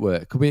therapeutic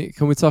work? Can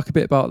we talk a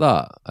bit about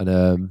that?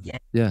 And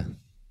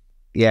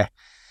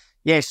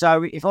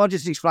so if I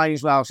just explain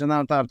as well, so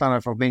I don't know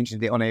if I've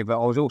mentioned it on here,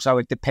 but I was also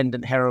a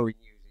dependent heroin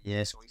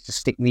user, so I used to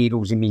stick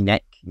needles in my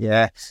neck,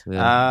 and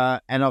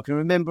I can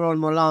remember on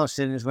my last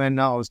sentence when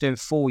I was doing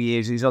 4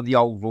 years, it was on the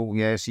old rule,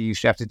 so you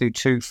used to have to do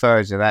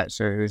 2/3 of that,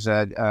 so it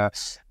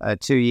was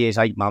 2 years,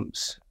 8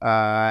 months,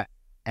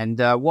 and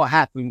what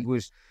happened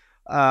was,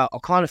 I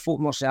kind of thought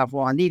to myself,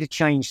 well, I need to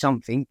change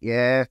something,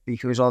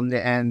 because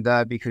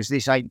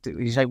this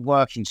ain't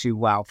working too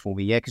well for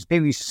me, because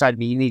people used to say to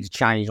me, you need to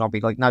change, and I'll be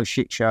like, no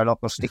shit, Sherlock,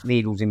 I'll stick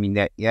needles in my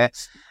neck,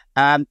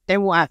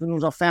 Then what happened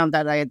was I found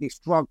out they had this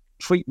drug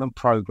treatment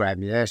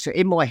program, so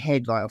in my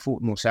head, like, I thought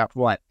to myself,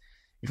 right,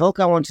 if I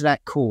go onto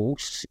that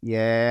course,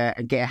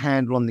 and get a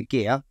handle on the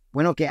gear,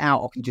 when I get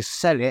out, I can just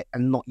sell it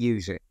and not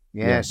use it,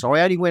 so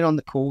I only went on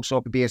the course so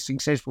I could be a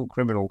successful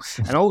criminal,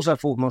 and I also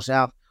thought to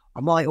myself, I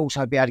might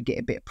also be able to get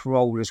a bit of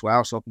parole as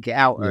well so I can get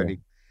out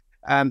early.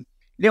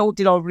 Little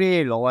did I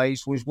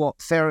realise was what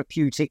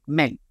therapeutic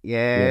meant.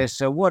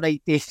 So what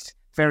they did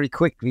very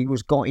quickly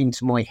was got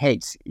into my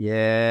head,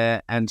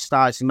 and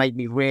started to make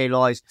me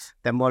realise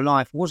that my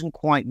life wasn't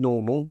quite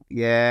normal,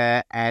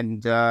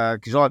 and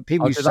because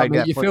people used to say,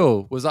 make you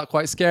feel? Was that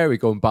quite scary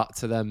going back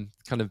to them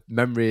kind of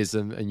memories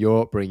and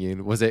your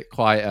upbringing? Was it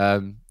quite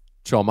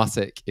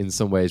traumatic in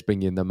some ways,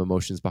 bringing them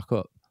emotions back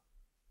up?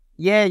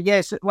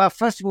 Yes. Well,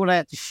 first of all, I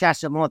had to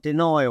shatter my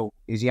denial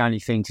is the only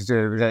thing to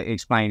do to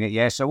explain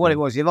it, So what it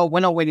was,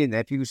 when I went in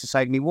there, people used to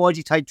say to me, why did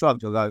you take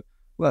drugs? I go,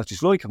 well,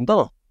 just like them,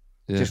 don't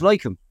I? Just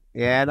like them.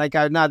 And they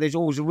go, no, there's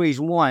always a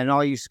reason why. And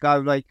I used to go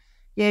like,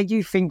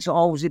 you think that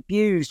I was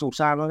abused or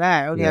something like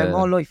that.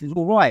 My life is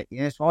all right.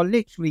 So I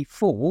literally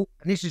thought,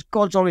 and this is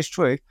God's honest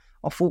truth,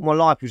 I thought my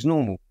life was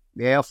normal.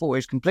 I thought it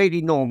was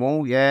completely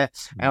normal, and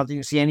I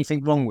didn't see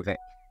anything wrong with it.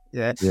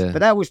 But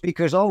that was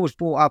because I was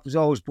brought up as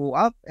I was brought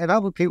up, and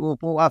other people were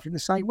brought up in the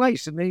same way.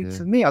 So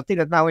for me, I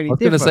didn't know any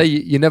different. I was going to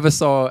say, you never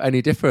saw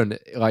any different.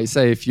 Like,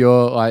 say, if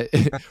you're like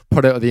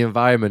product of the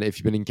environment, if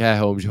you've been in care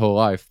homes your whole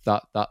life,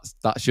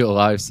 that's your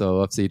life. So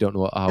obviously, you don't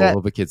know how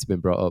other kids have been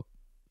brought up.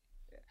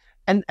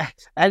 And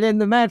then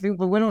the mad thing,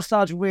 but when I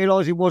started to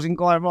realise it wasn't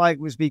quite right,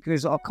 was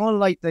because I kind of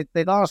like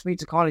they'd asked me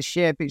to kind of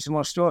share bits of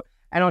my story,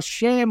 and I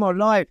share my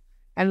life,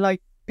 and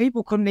like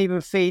people couldn't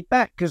even feed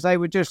back because they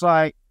were just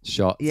like,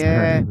 shot.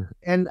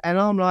 And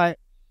I'm like,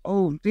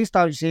 oh, this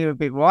don't seem a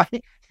bit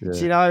right,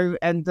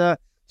 and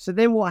so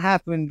then what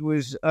happened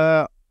was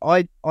so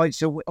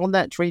on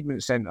that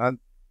treatment centre,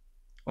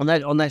 on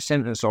that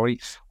sentence,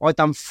 I'd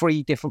done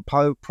 3 different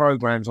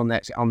programs on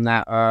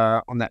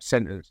that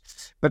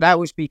sentence, but that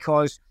was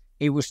because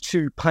it was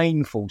too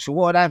painful. So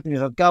what happened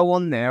is I'd go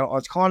on there,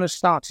 I'd kind of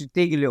start to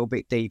dig a little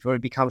bit deeper. It'd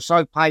become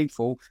so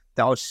painful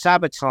that I'd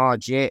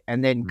sabotage it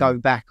and then go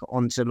back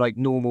onto like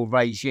normal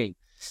regime.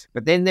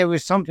 But then there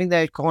was something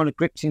that kind of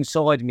gripped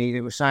inside me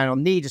that was saying, I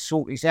need to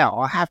sort this out.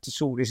 I have to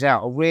sort this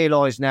out. I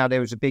realised now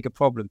there was a bigger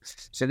problem.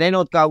 So then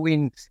I'd go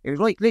in. It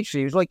was like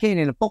literally, it was like getting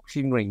in a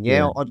boxing ring.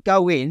 I'd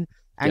go in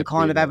and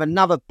kind of have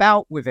another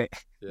bout with it.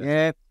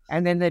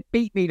 And then they'd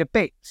beat me to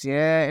bits.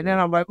 And then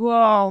I'm like,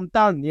 well, I'm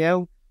done.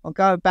 I'll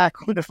go back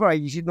on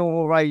the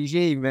normal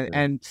regime.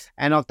 And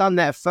I've done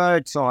that a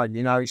 3rd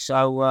time.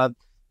 So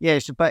Yeah,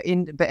 so,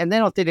 and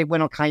then I did it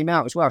when I came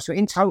out as well. So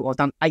in total, I've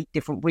done 8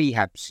 different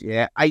rehabs.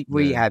 Yeah, 8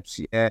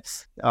 rehabs. Yeah,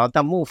 I've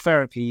done more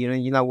therapy.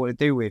 You know what to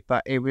do with.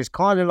 But it was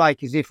kind of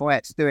like as if I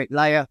had to do it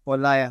layer by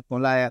layer by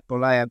layer by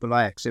layer by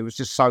layer. Because it was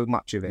just so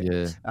much of it.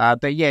 Yeah.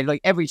 But yeah,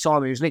 like every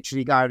time it was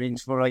literally going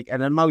into for like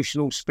an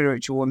emotional,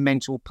 spiritual, and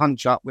mental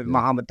punch up with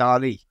Muhammad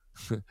Ali.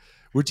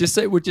 Would you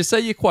say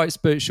you're quite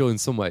spiritual in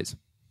some ways?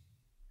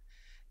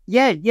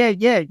 Yeah.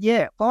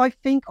 But I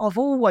think I've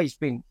always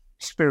been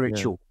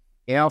spiritual.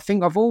 Yeah, I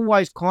think I've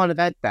always kind of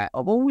had that.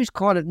 I've always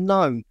kind of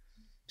known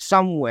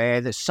somewhere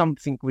that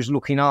something was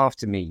looking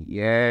after me.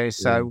 Yeah.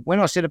 So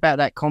when I said about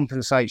that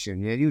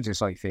compensation, you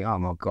just like think, oh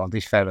my God,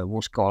 this fella,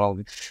 what's going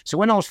on? So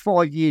when I was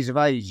 5 years of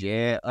age,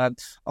 I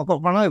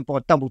got run over by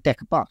a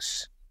double-decker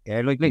bus.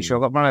 Yeah, like literally,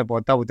 I got run over by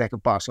a double-decker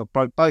bus. I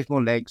broke both my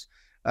legs,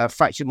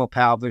 fractured my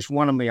pelvis,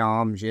 one of my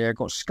arms. Yeah,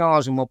 got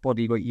scars on my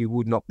body like you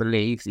would not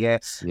believe. Yeah.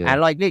 And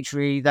like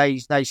literally, they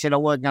said I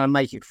wasn't going to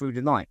make it through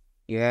the night.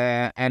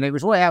 Yeah, and it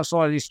was right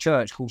outside of this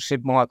church called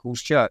St.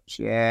 Michael's Church.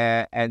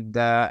 Yeah, and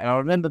I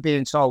remember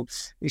being told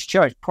this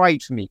church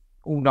prayed for me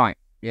all night.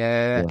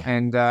 Yeah.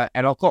 And I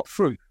got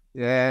through.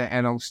 Yeah,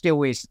 and I'm still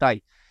here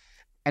today.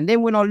 And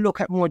then when I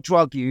look at my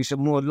drug use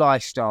and my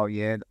lifestyle,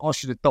 I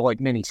should have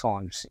died many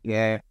times.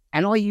 Yeah,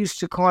 and I used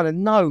to kind of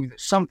know that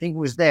something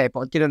was there, but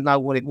I didn't know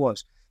what it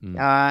was.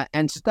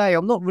 And today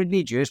I'm not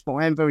religious, but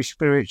I am very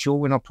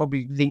spiritual, and I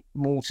probably link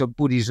more to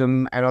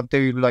Buddhism, and I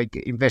do like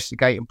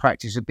investigate and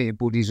practice a bit of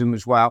Buddhism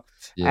as well.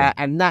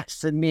 And that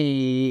for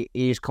me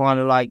is kind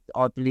of like,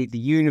 I believe the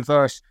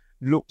universe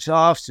looks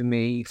after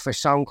me for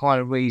some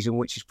kind of reason,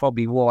 which is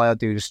probably why I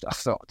do the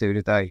stuff that I do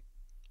today.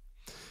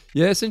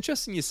 Yeah, it's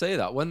interesting you say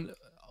that. When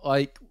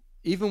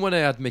even when I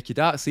had Mickey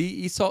Darks,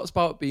 he talks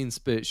about being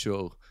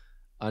spiritual,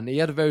 and he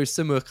had a very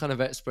similar kind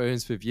of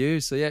experience with you.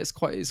 So yeah, it's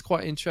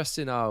quite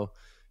interesting how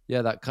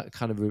that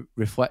kind of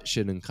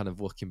reflection and kind of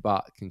looking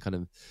back can kind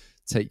of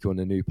take you on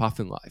a new path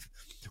in life.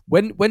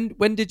 When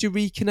did you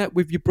reconnect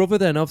with your brother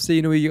then? Obviously,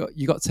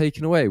 you got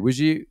taken away. Was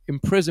you in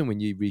prison when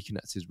you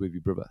reconnected with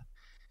your brother?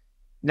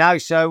 No,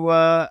 so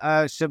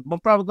my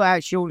brother got out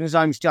of children's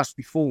homes just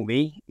before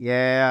me.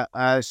 Yeah,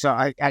 so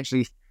I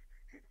actually,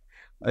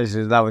 this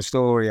is another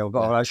story I've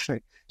got.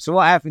 So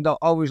what happened?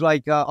 I was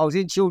like, I was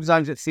in children's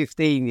homes at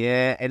 15,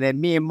 and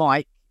then me and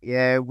Mike,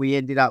 we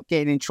ended up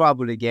getting in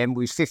trouble again.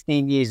 We was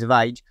 15 years of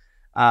age,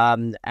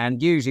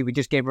 and usually we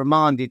just get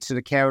remanded to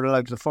the care of the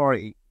local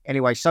authority.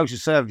 Anyway, social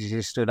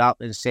services stood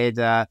up and said,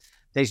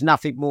 there's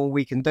nothing more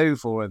we can do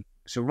for him.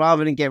 So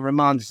rather than get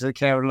remanded to the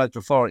care of the local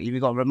authority, we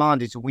got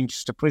remanded to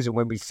Winchester Prison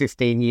when we were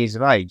 15 years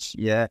of age.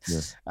 So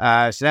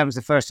that was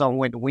the first time I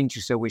went to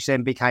Winchester, which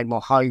then became my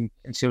home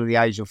until the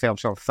age of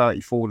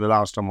 34 the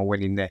last time I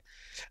went in there.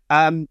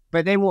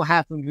 But then what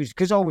happened was,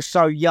 because I was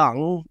so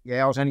young,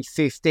 I was only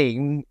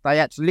 15, they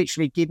had to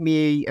literally give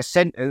me a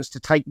sentence to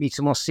take me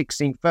to my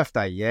 16th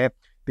birthday,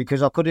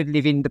 because I couldn't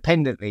live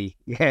independently.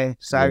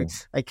 So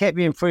they kept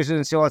me in prison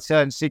until I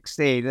turned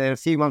 16. And then a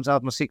few months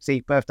after my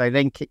 16th birthday,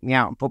 then kicked me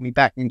out and put me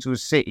back into a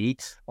city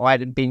I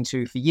hadn't been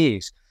to for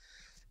years.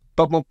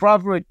 But my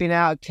brother had been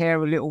out of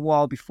care a little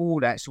while before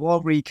that, so I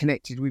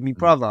reconnected with my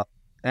brother.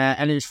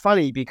 And it was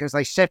funny because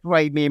they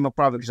separated me and my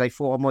brother because they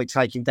thought I might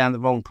take him down the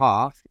wrong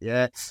path.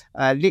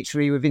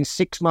 Literally within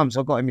 6 months,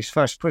 I got him his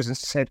first prison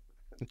sentence.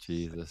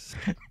 Jesus.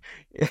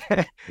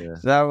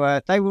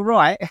 So they were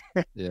right.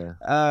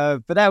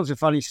 But that was a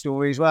funny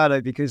story as well,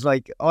 though, because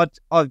like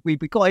we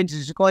got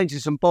into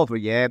some bother,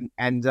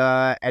 and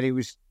it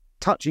was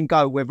touch and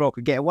go whether I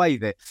could get away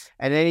with it.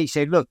 And then he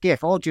said, "Look,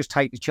 Giff, I'll just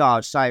take the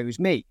charge, say it was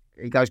me."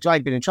 He goes, "I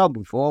ain't been in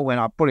trouble before." I went,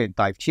 "Oh, brilliant,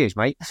 Dave. Cheers,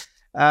 mate."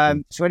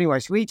 So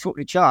anyway, so he took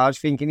the charge,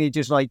 thinking he'd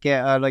just like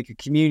get like a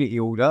community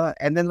order,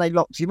 and then they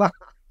locked him up.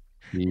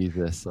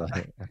 Jesus.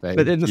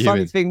 But then the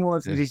funny thing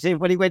was, he said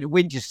when he went to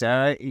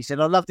Winchester, he said,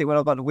 "I loved it when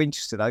I got to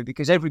Winchester though,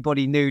 because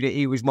everybody knew that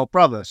he was my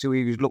brother, so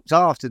he was looked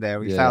after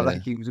there. He felt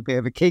like he was a bit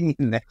of a king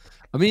in there."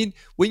 I mean,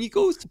 when you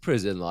go to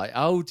prison, like,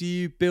 how do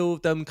you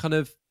build them kind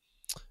of?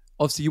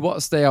 Obviously, you want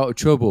to stay out of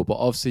trouble, but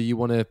obviously you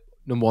want to,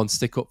 number one,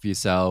 stick up for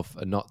yourself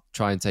and not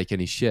try and take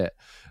any shit.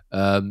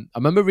 I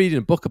remember reading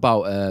a book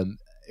about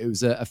it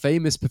was a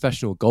famous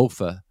professional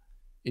golfer.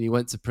 And he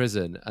went to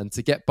prison, and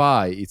to get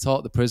by, he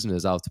taught the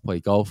prisoners how to play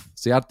golf.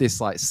 So he had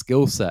this like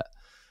skill set.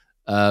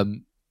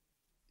 Do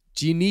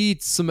you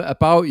need something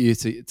about you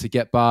to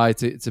get by,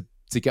 to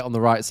get on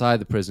the right side of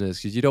the prisoners?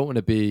 Because you don't want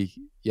to be,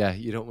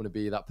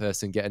 that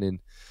person getting in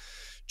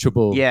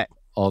trouble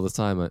all the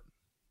time, mate.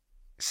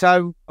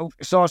 So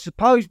I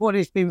suppose what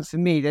it's been for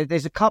me,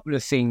 there's a couple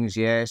of things,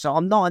 So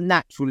I'm not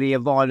naturally a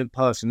violent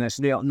person. That's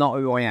not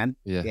who I am,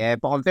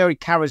 But I'm very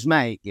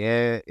charismatic,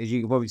 as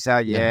you can probably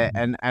say,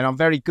 And I'm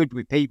very good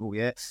with people,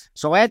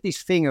 So I had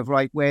this thing of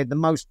like where the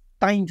most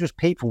dangerous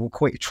people were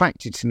quite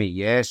attracted to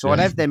me, So I'd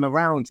have them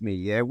around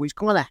me, which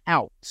kind of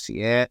helps,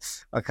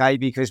 Okay,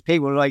 because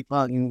people are like,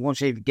 fucking,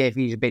 once you forget if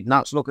he's a bit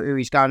nuts, look at who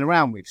he's going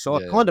around with. So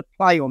I kind of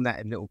play on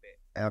that a little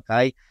bit,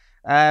 okay.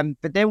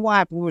 But then what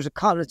happened was a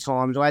couple of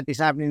times I had this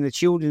happen in the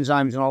children's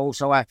homes, and I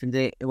also happened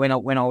it when I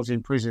was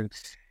in prison.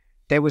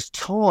 there was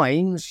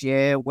times,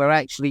 where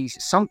actually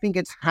something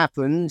had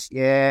happened,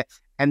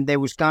 and there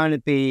was going to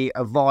be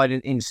a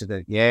violent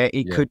incident,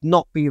 it could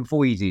not be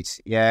avoided,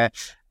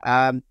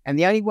 and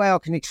the only way I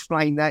can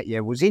explain that,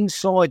 was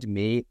inside of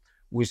me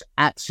was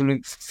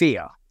absolute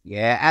fear,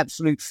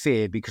 absolute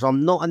fear, because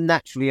I'm not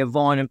naturally a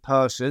violent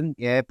person,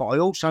 but I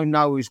also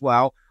know as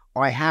well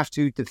I have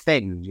to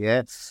defend,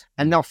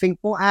 and I think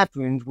what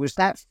happened was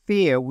that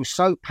fear was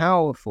so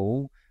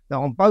powerful that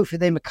on both of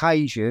them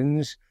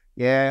occasions,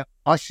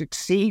 I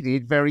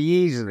succeeded very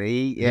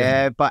easily,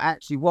 but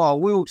actually what I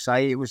will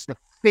say, it was the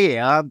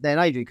fear then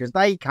they did, because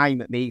they came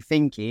at me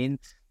thinking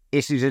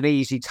this is an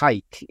easy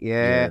take,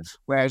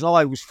 whereas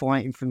I was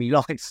fighting for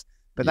my life,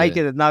 but they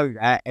didn't know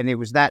that, and it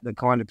was that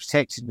kind of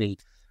protected me.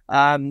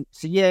 And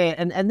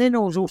then I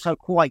was also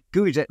quite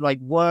good at like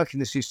working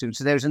the system.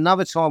 So there was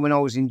another time when I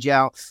was in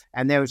jail,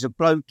 and there was a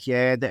bloke,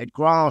 that had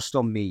grasped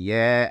on me,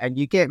 and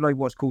you get like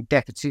what's called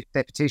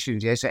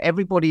depositions, so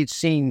everybody had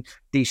seen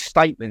these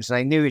statements, and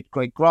they knew it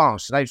great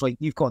grasped. So they was like,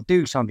 "You've got to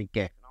do something,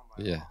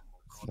 Gethin."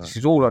 This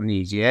is all I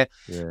need,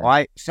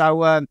 right.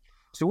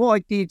 So what I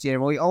did,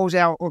 right, I was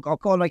out, I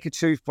got like a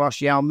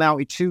toothbrush, I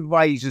mounted 2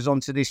 razors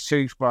onto this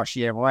toothbrush,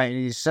 right,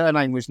 and his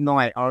surname was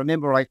Knight. I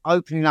remember like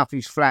opening up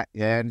his flat,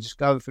 and just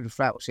going through the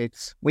flat, I said,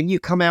 "When you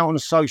come out on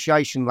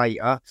association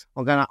later,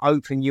 I'm going to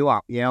open you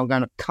up, I'm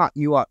going to cut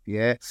you up,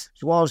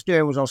 So what I was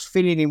doing was I was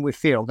filling in with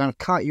fear. I'm going to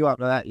cut you up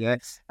like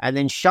that, and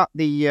then shut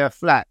the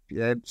flat,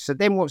 So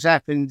then what's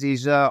happened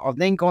is I've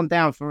then gone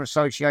down for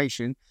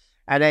association,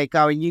 and they're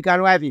going, "You going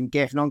to have him,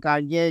 Gethin?" And I'm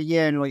going,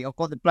 yeah. And like, I've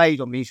got the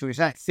blade on me. So it's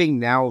that thing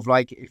now of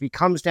like, if he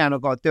comes down,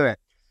 I've got to do it.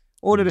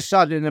 All of a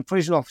sudden, the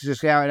prison officer's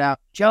shouted out,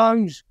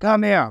 "Jones,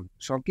 come here."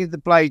 So I give the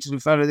blade to the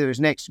fellow that was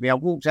next to me. I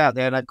walked out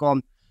there and they've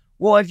gone,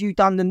 "What have you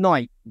done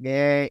tonight?"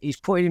 He's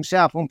putting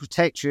himself on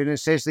protection and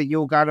says that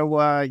you're going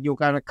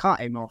to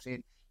cut him. I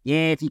said,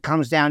 "Yeah, if he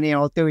comes down here,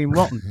 I'll do him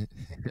rotten."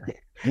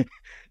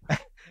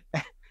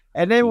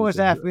 And then what's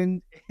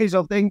happened is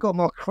I've then got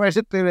my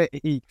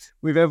credibility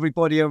with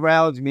everybody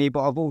around me,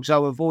 but I've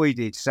also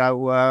avoided.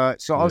 So I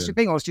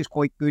think I was just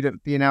quite good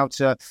at being able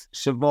to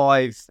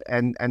survive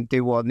and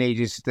do what I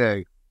needed to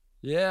do.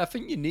 Yeah, I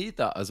think you need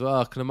that as well.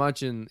 I can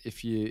imagine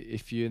if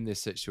you're in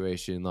this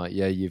situation, like,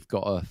 you've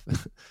got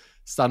to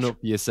stand up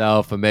for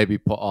yourself and maybe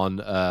put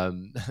on a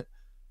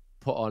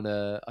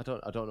I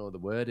don't know what the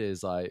word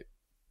is, like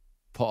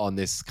put on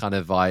this kind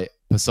of like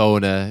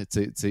persona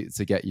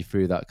to get you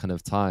through that kind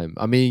of time.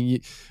 I mean,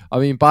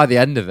 by the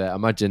end of it, I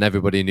imagine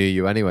everybody knew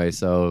you anyway,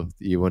 so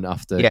you wouldn't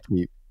have to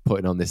keep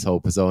putting on this whole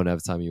persona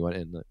every time you went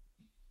in. Like.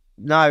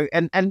 No,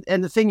 and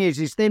the thing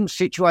is them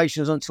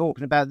situations I'm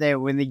talking about there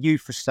were in the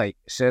youth estate.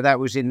 So that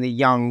was in the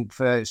young,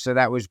 so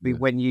that was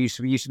when you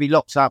used to be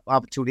locked up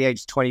until the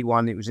age of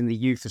 21. It was in the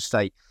youth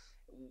estate.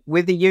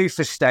 With the youth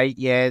estate,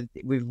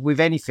 with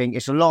anything,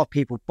 it's a lot of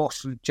people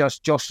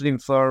just jostling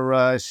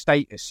for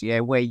status,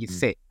 where you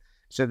fit.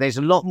 So there's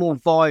a lot more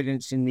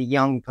violence in the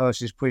young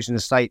person's prison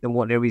estate than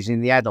what there is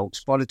in the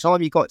adults. By the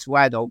time you got to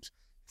adults,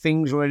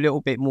 things are a little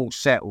bit more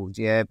settled,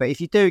 But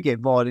if you do get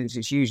violence,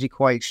 it's usually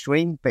quite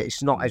extreme, but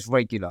it's not as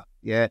regular,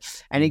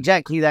 And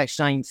exactly that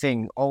same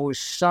thing. I was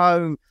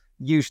so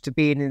used to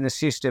being in the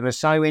system, and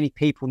so many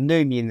people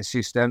knew me in the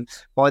system.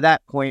 By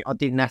that point, I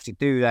didn't have to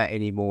do that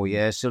anymore,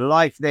 So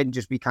life then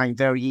just became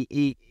very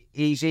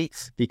easy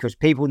because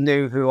people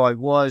knew who I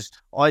was.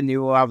 I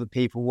knew who other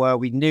people were.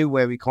 We knew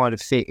where we kind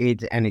of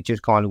fitted, and it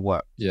just kind of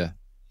worked. Yeah.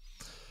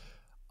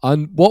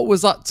 And what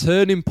was that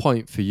turning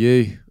point for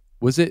you?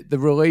 Was it the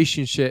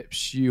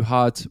relationships you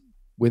had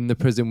in the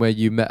prison where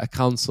you met a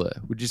counsellor?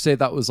 Would you say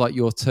that was like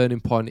your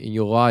turning point in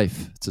your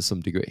life to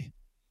some degree?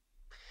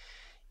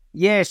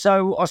 Yeah,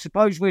 so I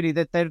suppose really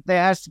that there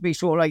has to be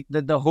sort of like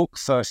the hook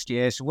first,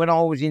 So when I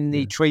was in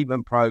the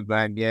treatment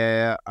program,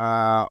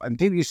 and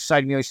people used to say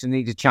to me I used to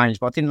need to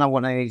change, but I didn't know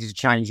what I needed to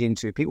change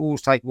into. People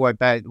always take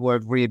the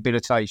word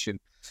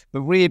rehabilitation.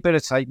 But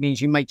rehabilitate means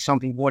you make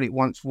something what it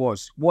once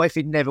was. What if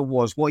it never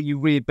was? What are you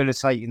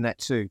rehabilitating that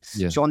to?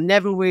 Yeah. So I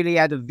never really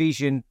had a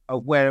vision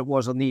of where it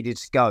was I needed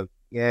to go.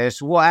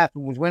 So what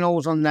happened was when I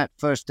was on that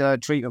first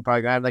treatment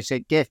program, they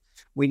said, "Geth,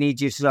 we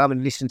need you to come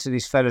and listen to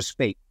this fella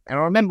speak." And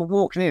I remember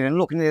walking in and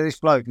looking at this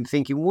bloke and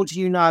thinking, "What do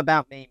you know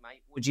about me,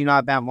 mate? What do you know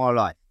about my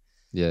life?"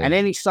 And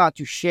then he started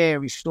to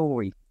share his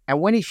story.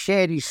 And when he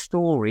shared his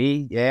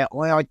story,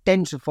 I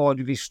identified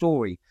with his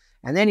story.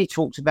 And then he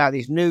talked about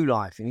his new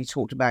life, and he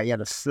talked about he had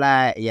a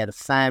flat, he had a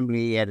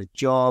family, he had a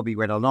job, he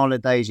went on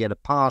holidays, he had a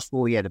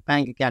passport, he had a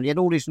bank account, he had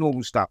all this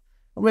normal stuff.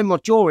 I remember my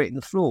jaw hitting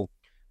the floor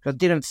because I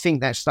didn't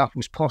think that stuff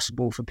was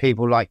possible for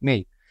people like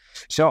me.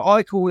 So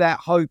I call that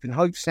hope, and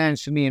hope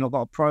stands for me. And I've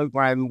got a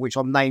program which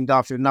I'm named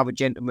after another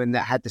gentleman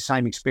that had the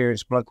same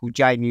experience, a bloke called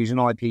Jamie, who's an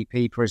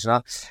IPP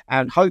prisoner.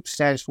 And hope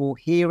stands for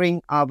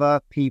hearing other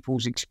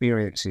people's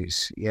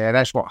experiences.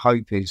 That's what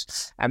hope is.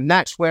 And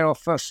that's where I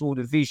first saw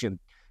the vision.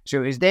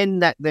 So it was then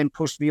that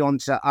pushed me on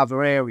to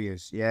other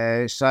areas.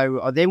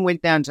 So I then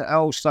went down to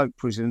Earl Stoke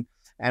Prison,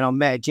 and I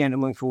met a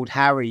gentleman called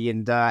Harry.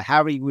 And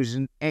Harry was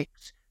an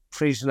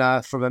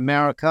prisoner from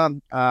America,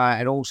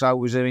 and also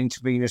was an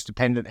intravenous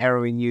dependent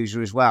heroin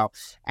user as well.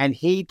 And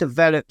he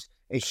developed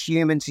a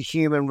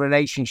human-to-human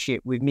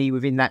relationship with me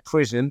within that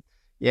prison,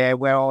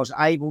 where I was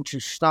able to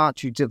start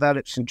to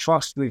develop some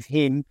trust with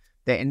him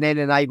that and then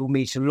enabled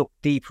me to look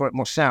deeper at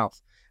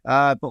myself.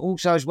 But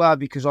also as well,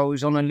 because I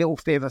was on a little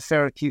bit of a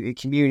therapeutic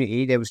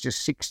community, there was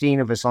just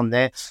 16 of us on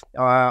there.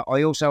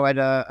 I also had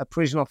a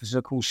prison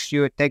officer called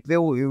Stuart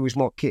Degville, who was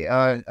my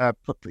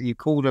you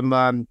called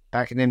them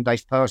back in them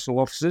days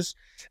personal officers.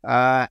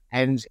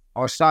 And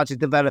I started to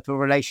develop a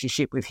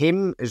relationship with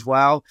him as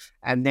well.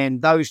 And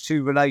then those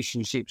two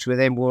relationships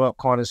were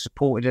kind of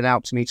supported and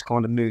helped me to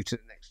kind of move to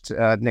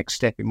the next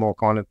step in more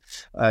kind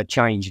of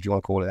change, if you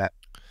want to call it that.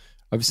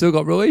 Have you still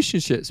got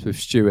relationships with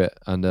Stuart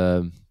and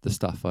the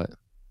staff, right?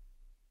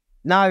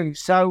 No,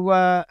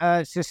 so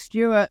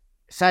Stuart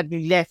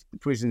sadly left the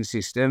prison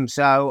system.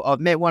 So I've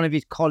met one of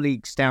his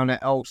colleagues down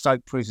at Old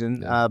Stoke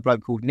Prison, a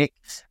bloke called Nick.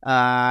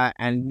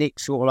 And Nick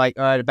sort of like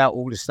heard about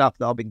all the stuff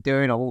that I've been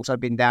doing. I've also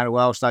been down to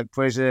Old Stoke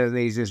Prison. And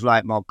he's just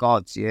like, my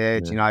God,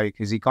 you know,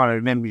 because he kind of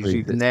remembers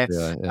you from there.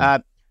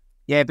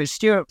 But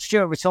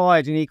Stuart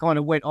retired and he kind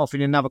of went off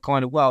in another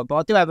kind of world. But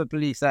I do have a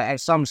belief that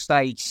at some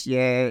stage,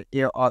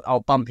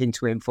 I'll bump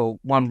into him for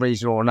one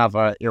reason or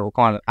another. It'll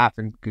kind of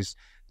happen because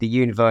the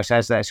universe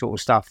has that sort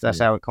of stuff. That's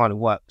how it kind of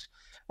works.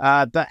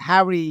 But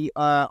Harry,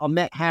 I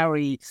met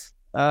Harry,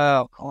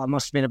 it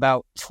must have been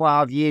about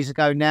 12 years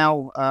ago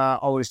now.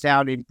 I was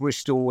down in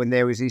Bristol and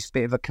there was this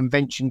bit of a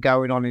convention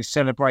going on in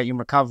celebrating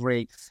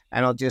recovery.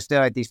 And I just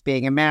heard this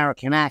big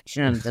American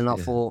accent and I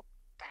thought,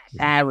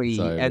 Harry.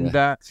 And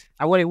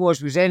what it was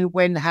then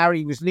when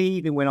Harry was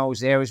leaving, when I was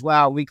there as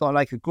well, we got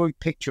like a group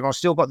picture. I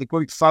still got the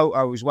group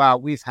photo as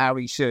well with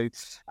Harry too.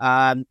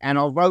 And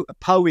I wrote a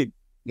poem.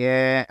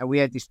 Yeah, and we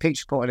had this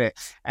picture put on it,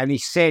 and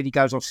he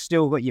goes, I've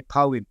still got your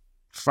poem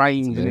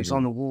framed and it's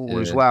on the wall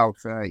as well.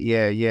 So,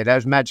 that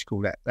was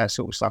magical. That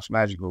sort of stuff's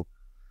magical.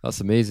 That's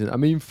amazing. I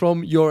mean,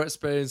 from your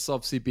experience,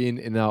 obviously being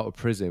in and out of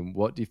prison,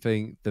 what do you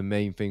think the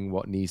main thing,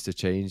 what needs to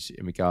change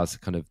in regards to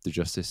kind of the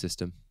justice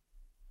system?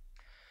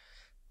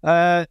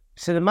 So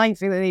the main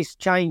thing that needs to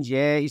change,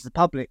 is the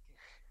public.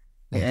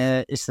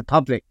 It's the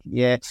public,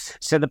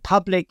 So the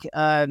public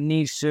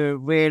needs to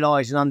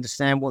realise and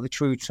understand what the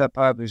true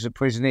purpose of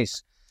prison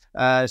is.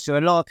 So a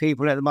lot of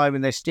people at the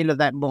moment, they're still of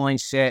that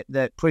mindset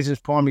that prison's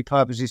primary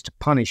purpose is to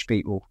punish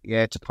people,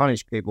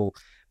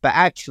 But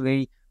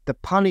actually, the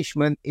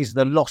punishment is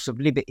the loss of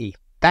liberty.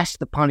 That's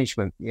the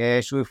punishment,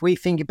 So if we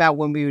think about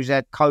when we was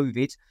at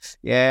COVID,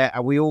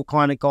 and we all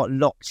kind of got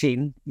locked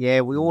in, we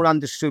all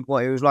understood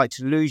what it was like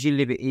to lose your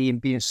liberty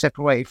and being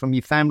separated from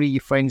your family,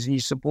 your friends, and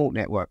your support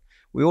network.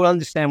 We all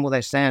understand what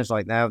that sounds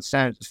like now.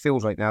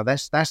 Feels like now.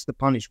 That's the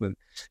punishment.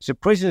 So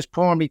prison's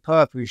primary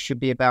purpose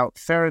should be about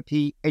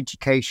therapy,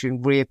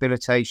 education,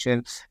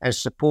 rehabilitation, and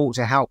support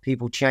to help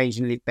people change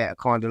and live better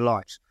kind of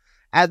lives.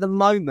 At the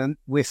moment,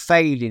 we're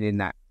failing in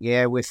that.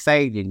 We're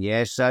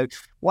failing. So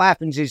what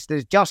happens is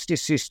the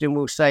justice system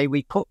will say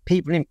we put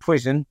people in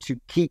prison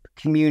to keep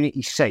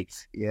community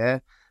safe.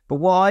 But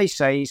what I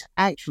say is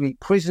actually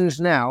prisons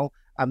now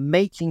are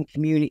making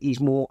communities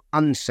more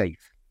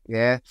unsafe.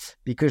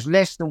 Because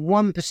less than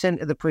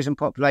 1% of the prison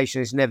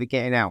population is never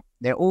getting out.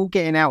 They're all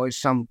getting out at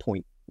some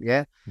point.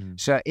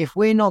 So if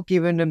we're not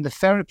giving them the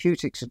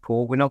therapeutic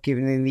support, we're not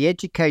giving them the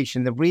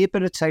education, the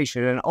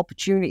rehabilitation and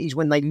opportunities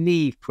when they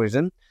leave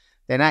prison,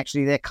 then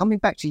actually they're coming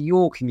back to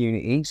your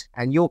communities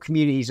and your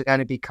communities are going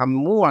to become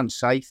more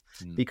unsafe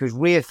because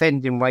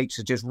reoffending rates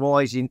are just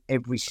rising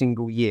every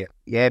single year.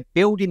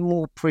 Building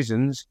more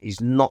prisons is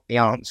not the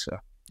answer.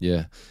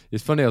 Yeah,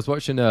 it's funny. I was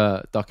watching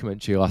a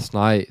documentary last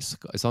night.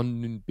 It's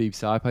on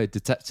BBC iPlayer,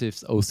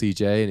 Detectives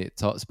OCJ, and it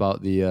talks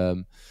about the,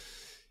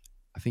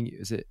 I think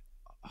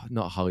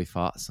not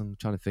Halifax. I'm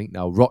trying to think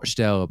now.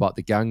 Rochdale, about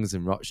the gangs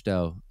in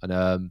Rochdale,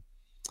 and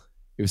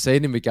he was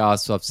saying in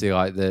regards to obviously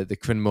like the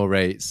criminal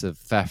rates of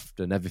theft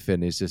and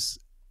everything is just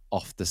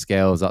off the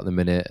scales at the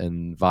minute,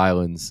 and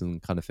violence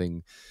and kind of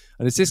thing.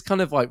 And it's this kind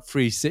of like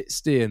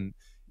 360. And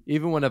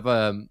even when I've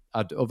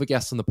had other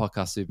guests on the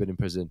podcast who've been in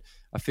prison,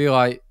 I feel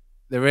like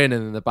they're in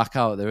and then they're back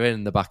out, they're in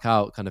and they're back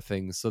out kind of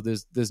thing. So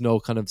there's no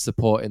kind of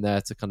support in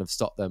there to kind of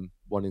stop them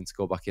wanting to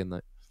go back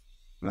in.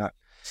 Right.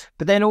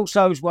 But then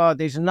also as well,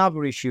 there's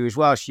another issue as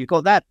well. So you've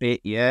got that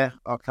bit,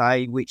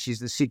 which is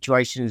the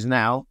situations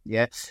now,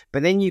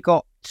 But then you've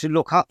got to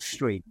look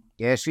upstream,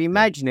 So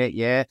imagine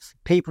it,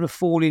 people are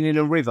falling in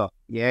a river,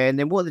 And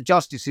then what the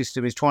justice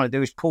system is trying to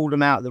do is pull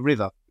them out of the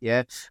river,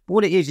 But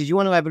what it is you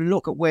want to have a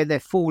look at where they're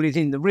falling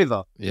in the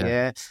river,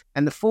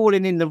 And the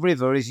falling in the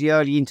river is the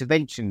early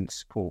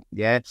interventions, Paul,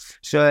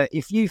 So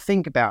if you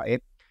think about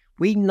it,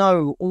 we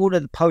know all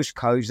of the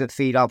postcodes that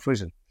feed our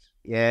prison.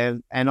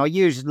 And I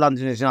use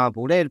London as an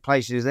example. They're the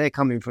places they're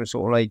coming from,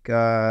 sort of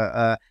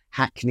like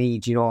Hackney.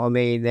 Do you know what I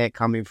mean? They're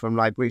coming from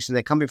like Brixton.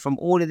 They're coming from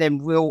all of them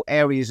real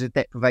areas of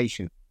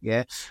deprivation.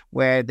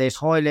 Where there's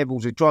high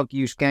levels of drug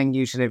use, gang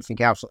use, and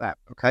everything else like that.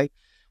 Okay.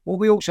 What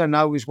we also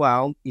know as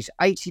well is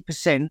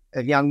 80%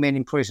 of young men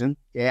in prison.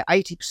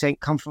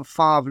 80% come from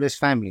fatherless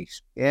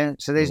families.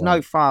 So there's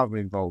no father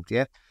involved.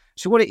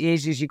 So what it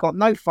is you've got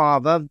no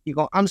father, you've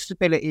got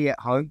instability at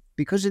home.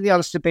 Because of the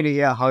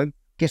instability at home,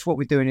 guess what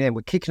we're doing then?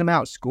 We're kicking them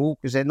out of school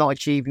because they're not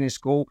achieving in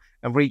school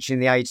and reaching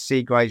the A to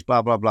C grades,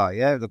 blah, blah, blah,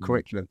 the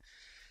curriculum.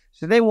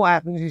 So then what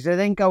happens is they're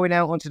then going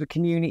out onto the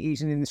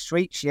communities and in the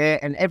streets,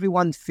 and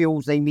everyone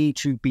feels they need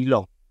to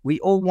belong. We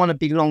all want to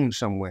belong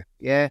somewhere,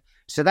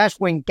 So that's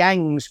when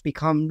gangs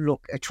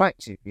look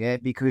attractive,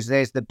 because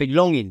there's the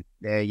belonging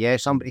there,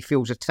 Somebody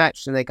feels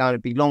attached and they're going to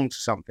belong to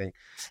something.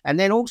 And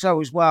then also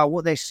as well,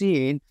 what they're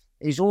seeing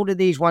is all of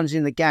these ones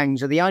in the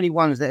gangs are the only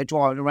ones that are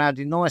driving around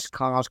in nice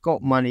cars,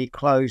 got money,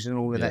 clothes and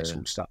all of that sort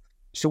of stuff.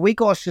 So we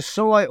got a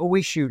societal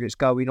issue that's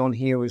going on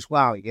here as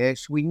well,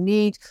 So we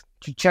need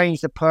to change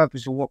the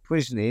purpose of what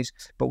prison is,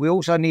 but we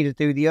also need to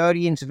do the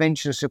early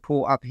intervention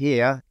support up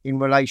here in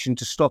relation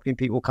to stopping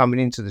people coming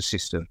into the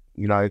system,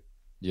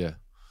 Yeah.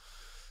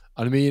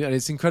 And I mean, and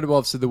it's incredible,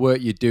 obviously, the work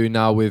you're doing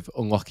now with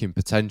unlocking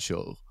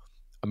potential.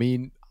 I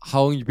mean,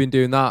 how long have you been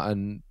doing that?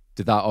 And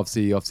did that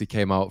obviously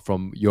came out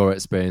from your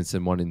experience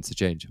and wanting to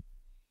change?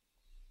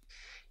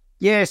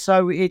 Yeah,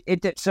 so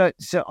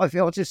so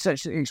I'll just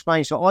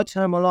explain. So I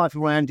turned my life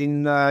around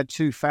in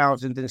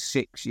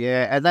 2006.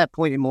 At that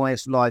point in my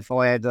life,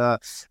 I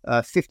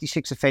had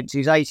 56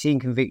 offences, 18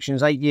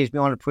 convictions, 8 years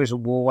behind a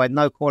prison wall. I had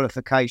no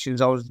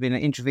qualifications. I was been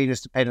an intravenous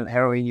dependent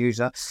heroin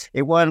user.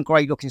 It weren't a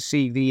great looking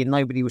CV, and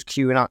nobody was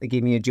queuing up to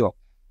give me a job.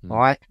 All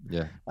right.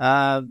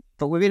 Yeah.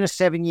 But within a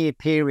 7-year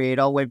period,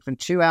 I went from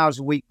 2 hours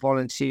a week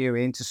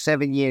volunteering to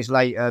 7 years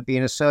later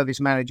being a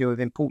service manager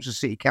within Portsmouth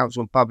City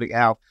Council and Public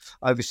Health,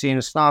 overseeing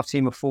a staff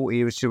team of 40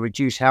 years to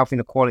reduce health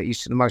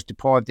inequalities to the most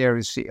deprived area of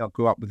the city I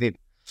grew up within.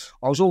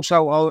 I was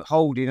also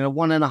holding a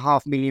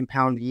 £1.5 million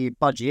a year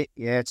budget,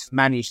 to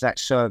manage that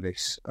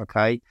service.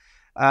 Okay.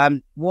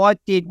 What I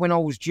did when I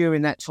was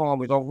during that time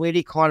was I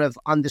really kind of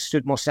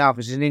understood myself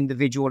as an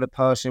individual and a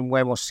person,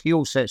 where my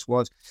skill sets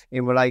was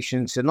in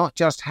relation to not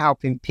just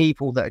helping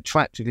people that are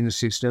trapped within the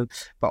system,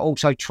 but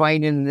also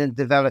training and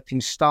developing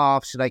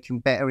staff so they can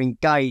better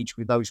engage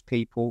with those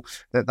people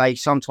that they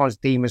sometimes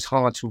deem as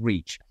hard to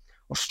reach.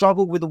 I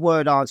struggle with the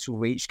word hard to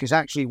reach because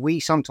actually we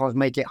sometimes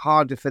make it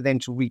harder for them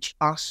to reach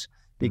us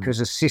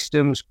because of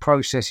systems,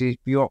 processes,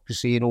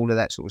 bureaucracy and all of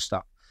that sort of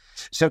stuff.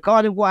 So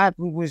kind of what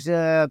happened was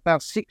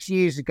about 6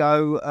 years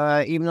ago,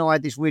 even though I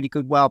had this really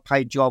good,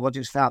 well-paid job, I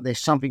just felt there's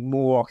something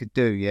more I could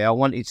do. I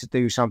wanted to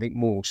do something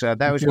more. So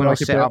that was when I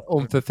set up.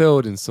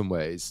 Unfulfilled in some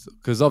ways,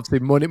 because obviously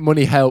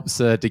money helps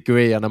a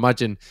degree, and I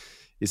imagine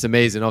it's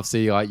amazing.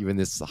 Obviously, like you're in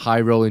this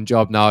high-rolling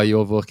job now, you're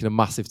overlooking a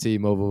massive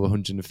team over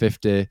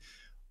 150.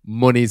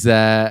 Money's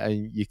there,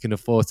 and you can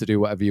afford to do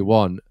whatever you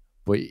want,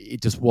 but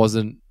it just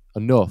wasn't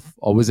enough.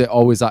 Or was it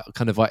always that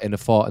kind of like in a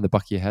thought in the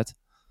back of your head?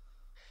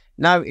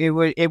 No,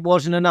 it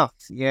wasn't enough.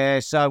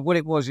 So what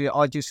it was,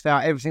 I just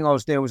felt everything I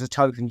was doing was a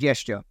token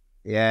gesture.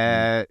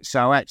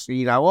 So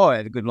actually, I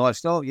had a good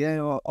lifestyle. I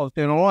was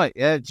doing all right.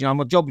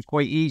 My job was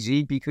quite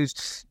easy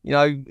because,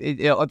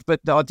 but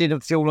I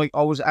didn't feel like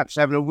I was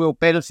actually having a real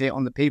benefit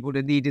on the people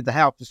that needed the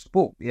help and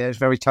support. It's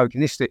very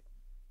tokenistic.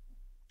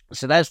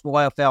 So that's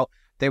why I felt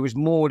there was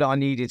more that I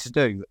needed to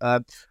do.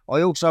 I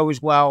also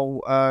as well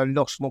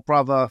lost my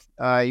brother.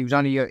 He was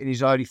only in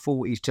his early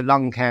 40s to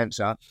lung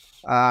cancer.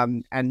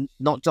 And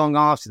not long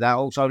after that, I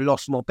also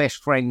lost my best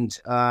friend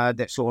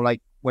that sort of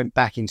like went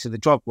back into the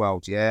drug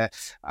world.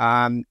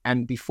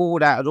 And before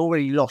that, I'd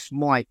already lost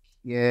Mike.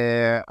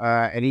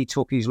 And he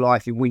took his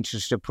life in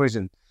Winchester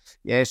prison.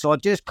 So I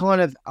just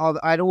I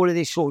had all of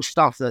this sort of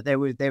stuff that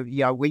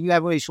when you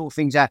have all these sort of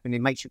things happen,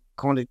 it makes you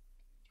kind of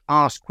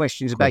ask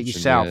questions about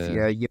yourself,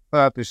 your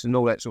purpose and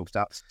all that sort of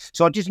stuff.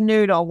 So I just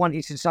knew that I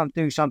wanted to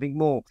do something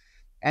more.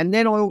 And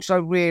then I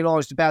also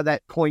realised about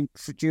that point,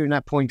 during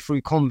that point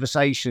through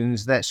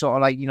conversations, that sort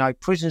of like,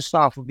 prison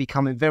staff were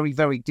becoming very,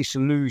 very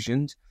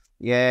disillusioned,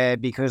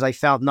 because they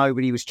felt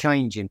nobody was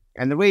changing.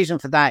 And the reason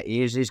for that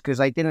is because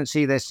they didn't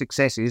see their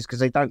successes because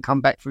they don't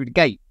come back through the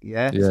gate,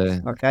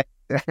 Okay.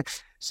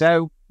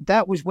 So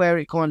that was where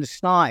it kind of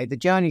started. The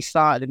journey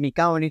started with me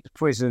going into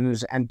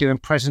prisons and doing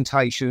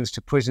presentations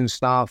to prison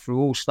staff through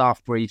all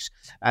staff briefs,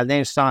 and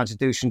then starting to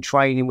do some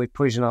training with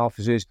prison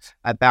officers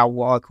about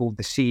what I call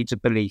the seeds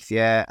of belief,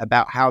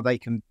 about how they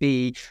can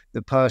be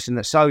the person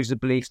that sows the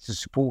belief to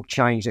support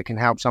change that can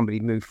help somebody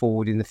move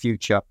forward in the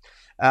future.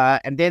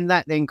 And then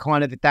that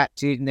kind of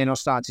adapted, and then I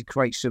started to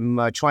create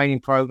some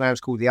training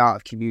programs called the Art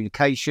of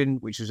Communication,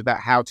 which was about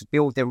how to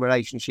build their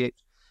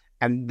relationships.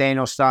 And then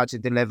I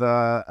started to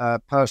deliver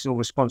personal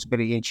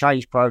responsibility and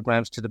change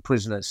programs to the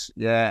prisoners.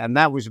 And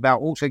that was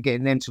about also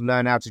getting them to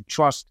learn how to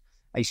trust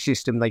a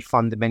system they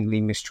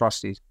fundamentally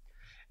mistrusted.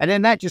 And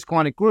then that just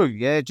kind of grew,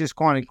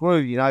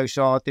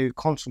 So I do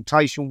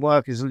consultation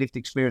work as a lived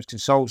experience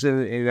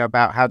consultant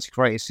about how to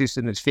create a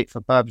system that's fit for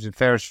purpose and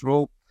fairest for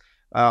all.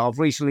 I've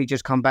recently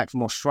just come back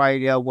from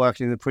Australia,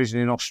 working in the prison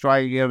in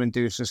Australia and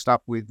doing some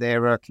stuff with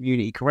their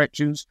community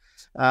corrections.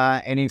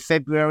 And in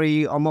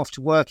February, I'm off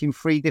to work in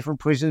 3 different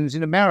prisons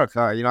in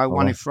America,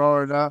 one in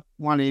Florida,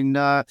 one in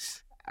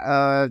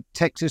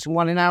Texas and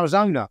one in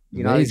Arizona,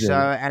 Amazing. So,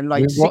 and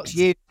like 6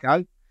 years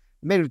ago,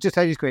 just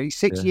tell you this quickly,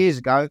 6 years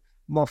ago,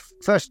 my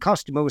first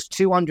customer was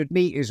 200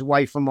 meters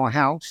away from my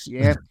house.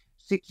 Yeah.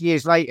 6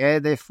 years later,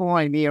 they're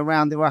flying me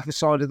around the other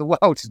side of the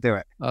world to do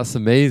it. That's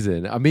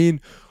amazing. I mean,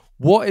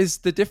 what is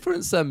the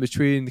difference then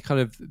between kind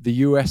of the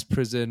US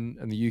prison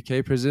and the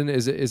UK prison?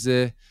 Is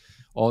it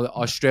or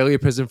Australia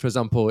prison, for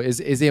example?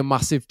 Is there a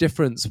massive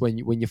difference when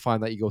you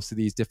find that you go to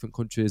these different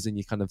countries and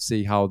you kind of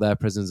see how their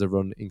prisons are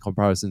run in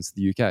comparison to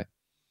the UK?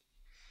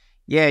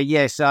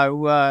 Yeah. So,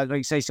 like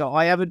you say, so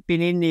I haven't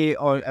been in the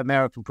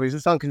American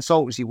prisons. I've done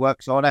consultancy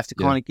work, so I'd have to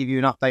kind of give you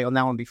an update on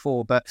that one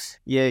before. But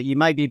yeah, you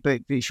may be a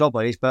bit shocked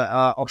by this, but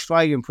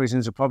Australian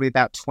prisons are probably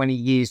about 20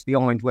 years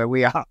behind where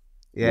we are.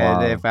 Yeah, Wow.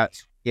 they're about.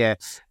 Yeah,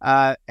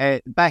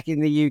 back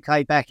in the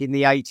UK, back in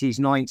the 80s,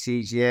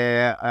 90s,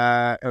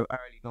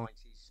 early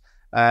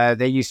 90s,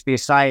 there used to be a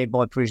saying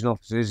by prison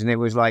officers, and it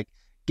was like,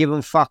 give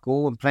them fuck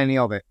all and plenty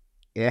of it.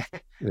 Yeah.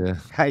 Yeah.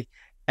 Okay.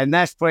 And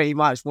that's pretty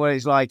much what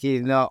it's like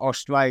in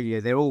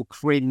Australia. They're all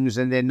crims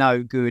and they're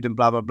no good and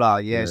blah, blah, blah.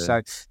 Yeah.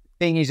 So the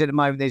thing is, at the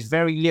moment, there's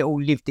very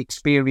little lived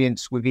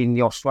experience within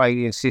the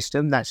Australian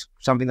system. That's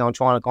something that I'm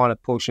trying to kind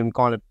of push and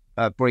kind of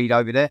breed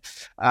over there.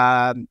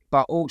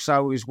 But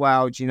also as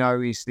well, you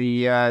know, is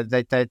the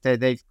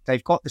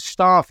they've got the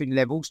staffing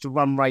levels to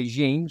run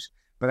regimes,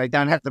 but they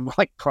don't have the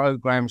right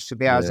programs to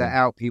be able to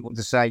help people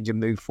to sage and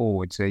move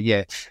forward. So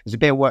yeah, there's a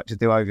bit of work to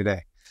do over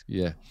there.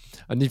 Yeah.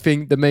 And you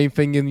think the main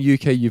thing in the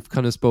UK you've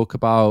kind of spoke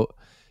about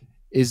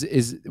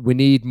is we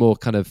need more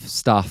kind of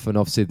staff, and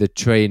obviously the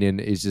training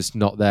is just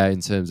not there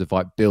in terms of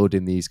like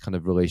building these kind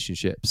of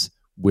relationships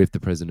with the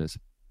prisoners.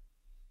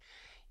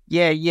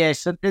 Yeah.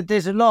 So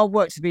there's a lot of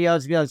work to be able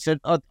to be honest. So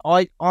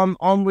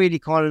I'm really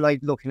kind of like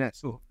looking at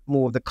sort of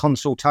more of the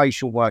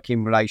consultation work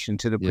in relation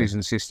to the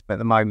prison system at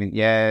the moment.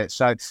 Yeah.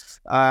 So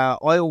I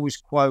always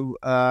quote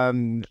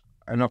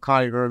and I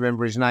can't even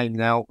remember his name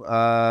now,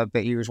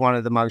 but he was one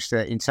of the most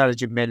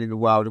intelligent men in the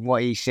world. And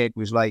what he said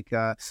was like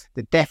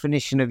the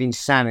definition of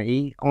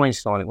insanity,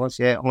 Einstein it was,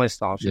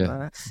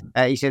 Einstein.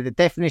 He said the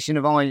definition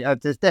of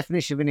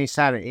an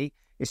insanity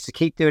is to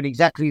keep doing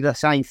exactly the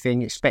same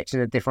thing,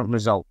 expecting a different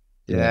result.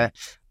 Yeah.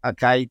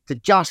 Okay. The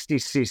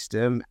justice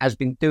system has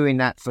been doing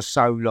that for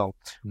so long.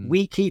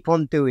 We keep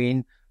on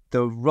doing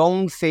the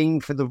wrong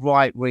thing for the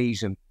right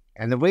reason.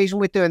 And the reason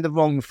we're doing the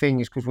wrong thing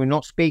is because we're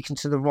not speaking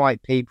to the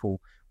right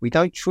people. We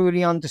don't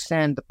truly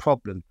understand the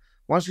problem.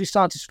 Once we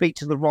start to speak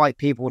to the right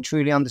people or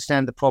truly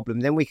understand the problem,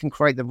 then we can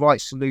create the right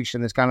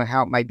solution that's going to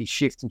help maybe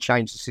shift and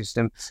change the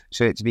system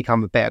so it to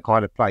become a better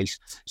kind of place.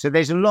 So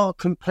there's a lot of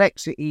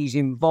complexities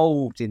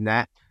involved in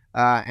that.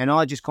 And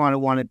I just kind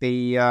of want to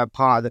be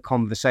part of the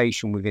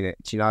conversation within it,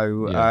 you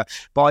know.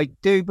 But I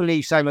do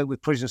believe, say, like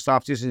with prison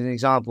staff, just as an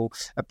example,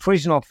 a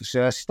prison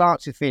officer,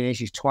 start to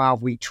finish, is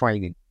 12-week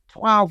training.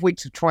 12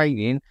 weeks of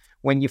training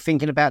when you're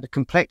thinking about the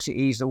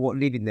complexities of what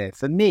living there.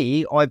 For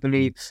me, I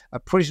believe a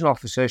prison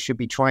officer should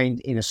be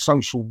trained in a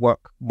social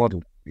work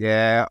model.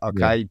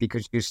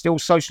 Because you're still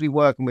socially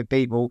working with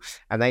people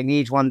and they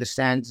need to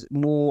understand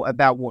more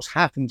about what's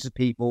happened to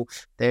people,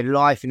 their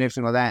life and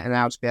everything like that, and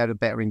how to be able to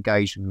better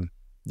engage with them.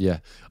 Yeah.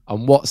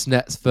 And what's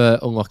next for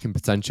unlocking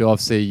potential?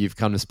 Obviously, you've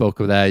kind of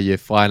spoken there, you're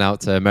flying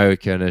out to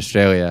America and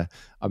Australia.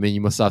 I mean,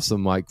 you must have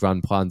some like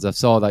grand plans. I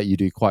saw that you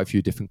do quite a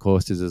few different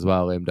courses as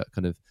well, aimed at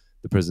kind of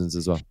the prisons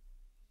as well.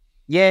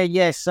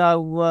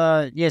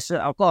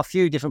 So I've got a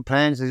few different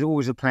plans. There's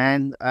always a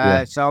plan.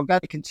 So I'm going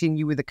to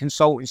continue with the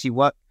consultancy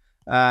work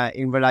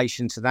in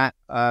relation to that.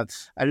 A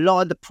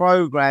lot of the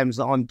programs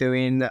that I'm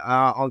doing,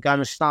 I'm going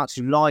to start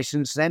to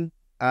license them.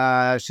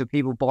 So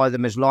people buy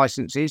them as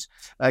licenses.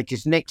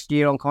 Because next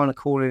year I'm kind of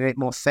calling it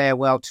my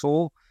farewell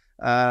tour.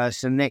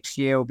 So next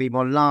year will be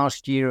my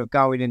last year of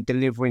going and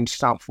delivering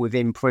stuff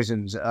within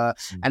prisons.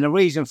 And the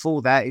reason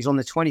for that is on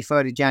the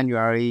 23rd of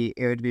January,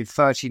 it would have been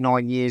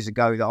 39 years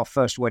ago that I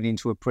first went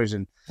into a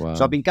prison. Wow.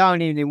 So I've been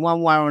going in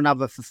one way or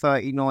another for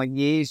 39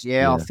 years.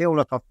 I feel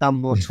like I've done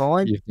more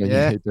time. You've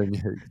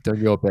done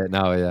your bit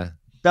now,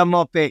 Done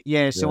my bit,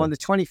 So on the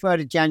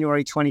 23rd of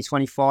January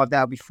 2025,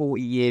 that'll be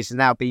 40 years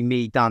and that'll be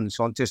me done.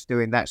 So I'm just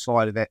doing that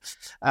side of it.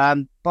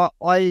 But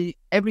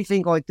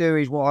everything I do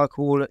is what I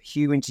call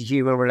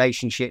human-to-human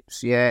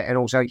relationships, and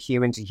also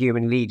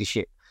human-to-human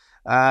leadership.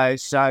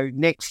 So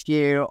next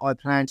year, I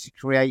plan to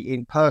create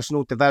in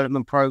personal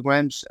development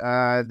programs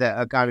that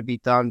are going to be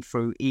done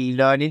through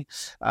e-learning.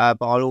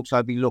 But I'll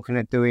also be looking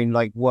at doing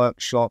like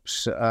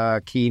workshops,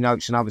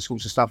 keynotes and other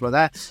sorts of stuff like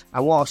that.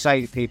 And what I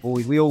say to people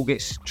is we all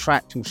get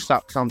trapped or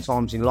stuck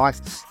sometimes in life.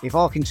 If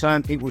I can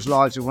turn people's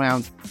lives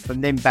around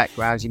from them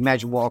backgrounds,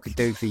 imagine what I could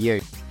do for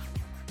you.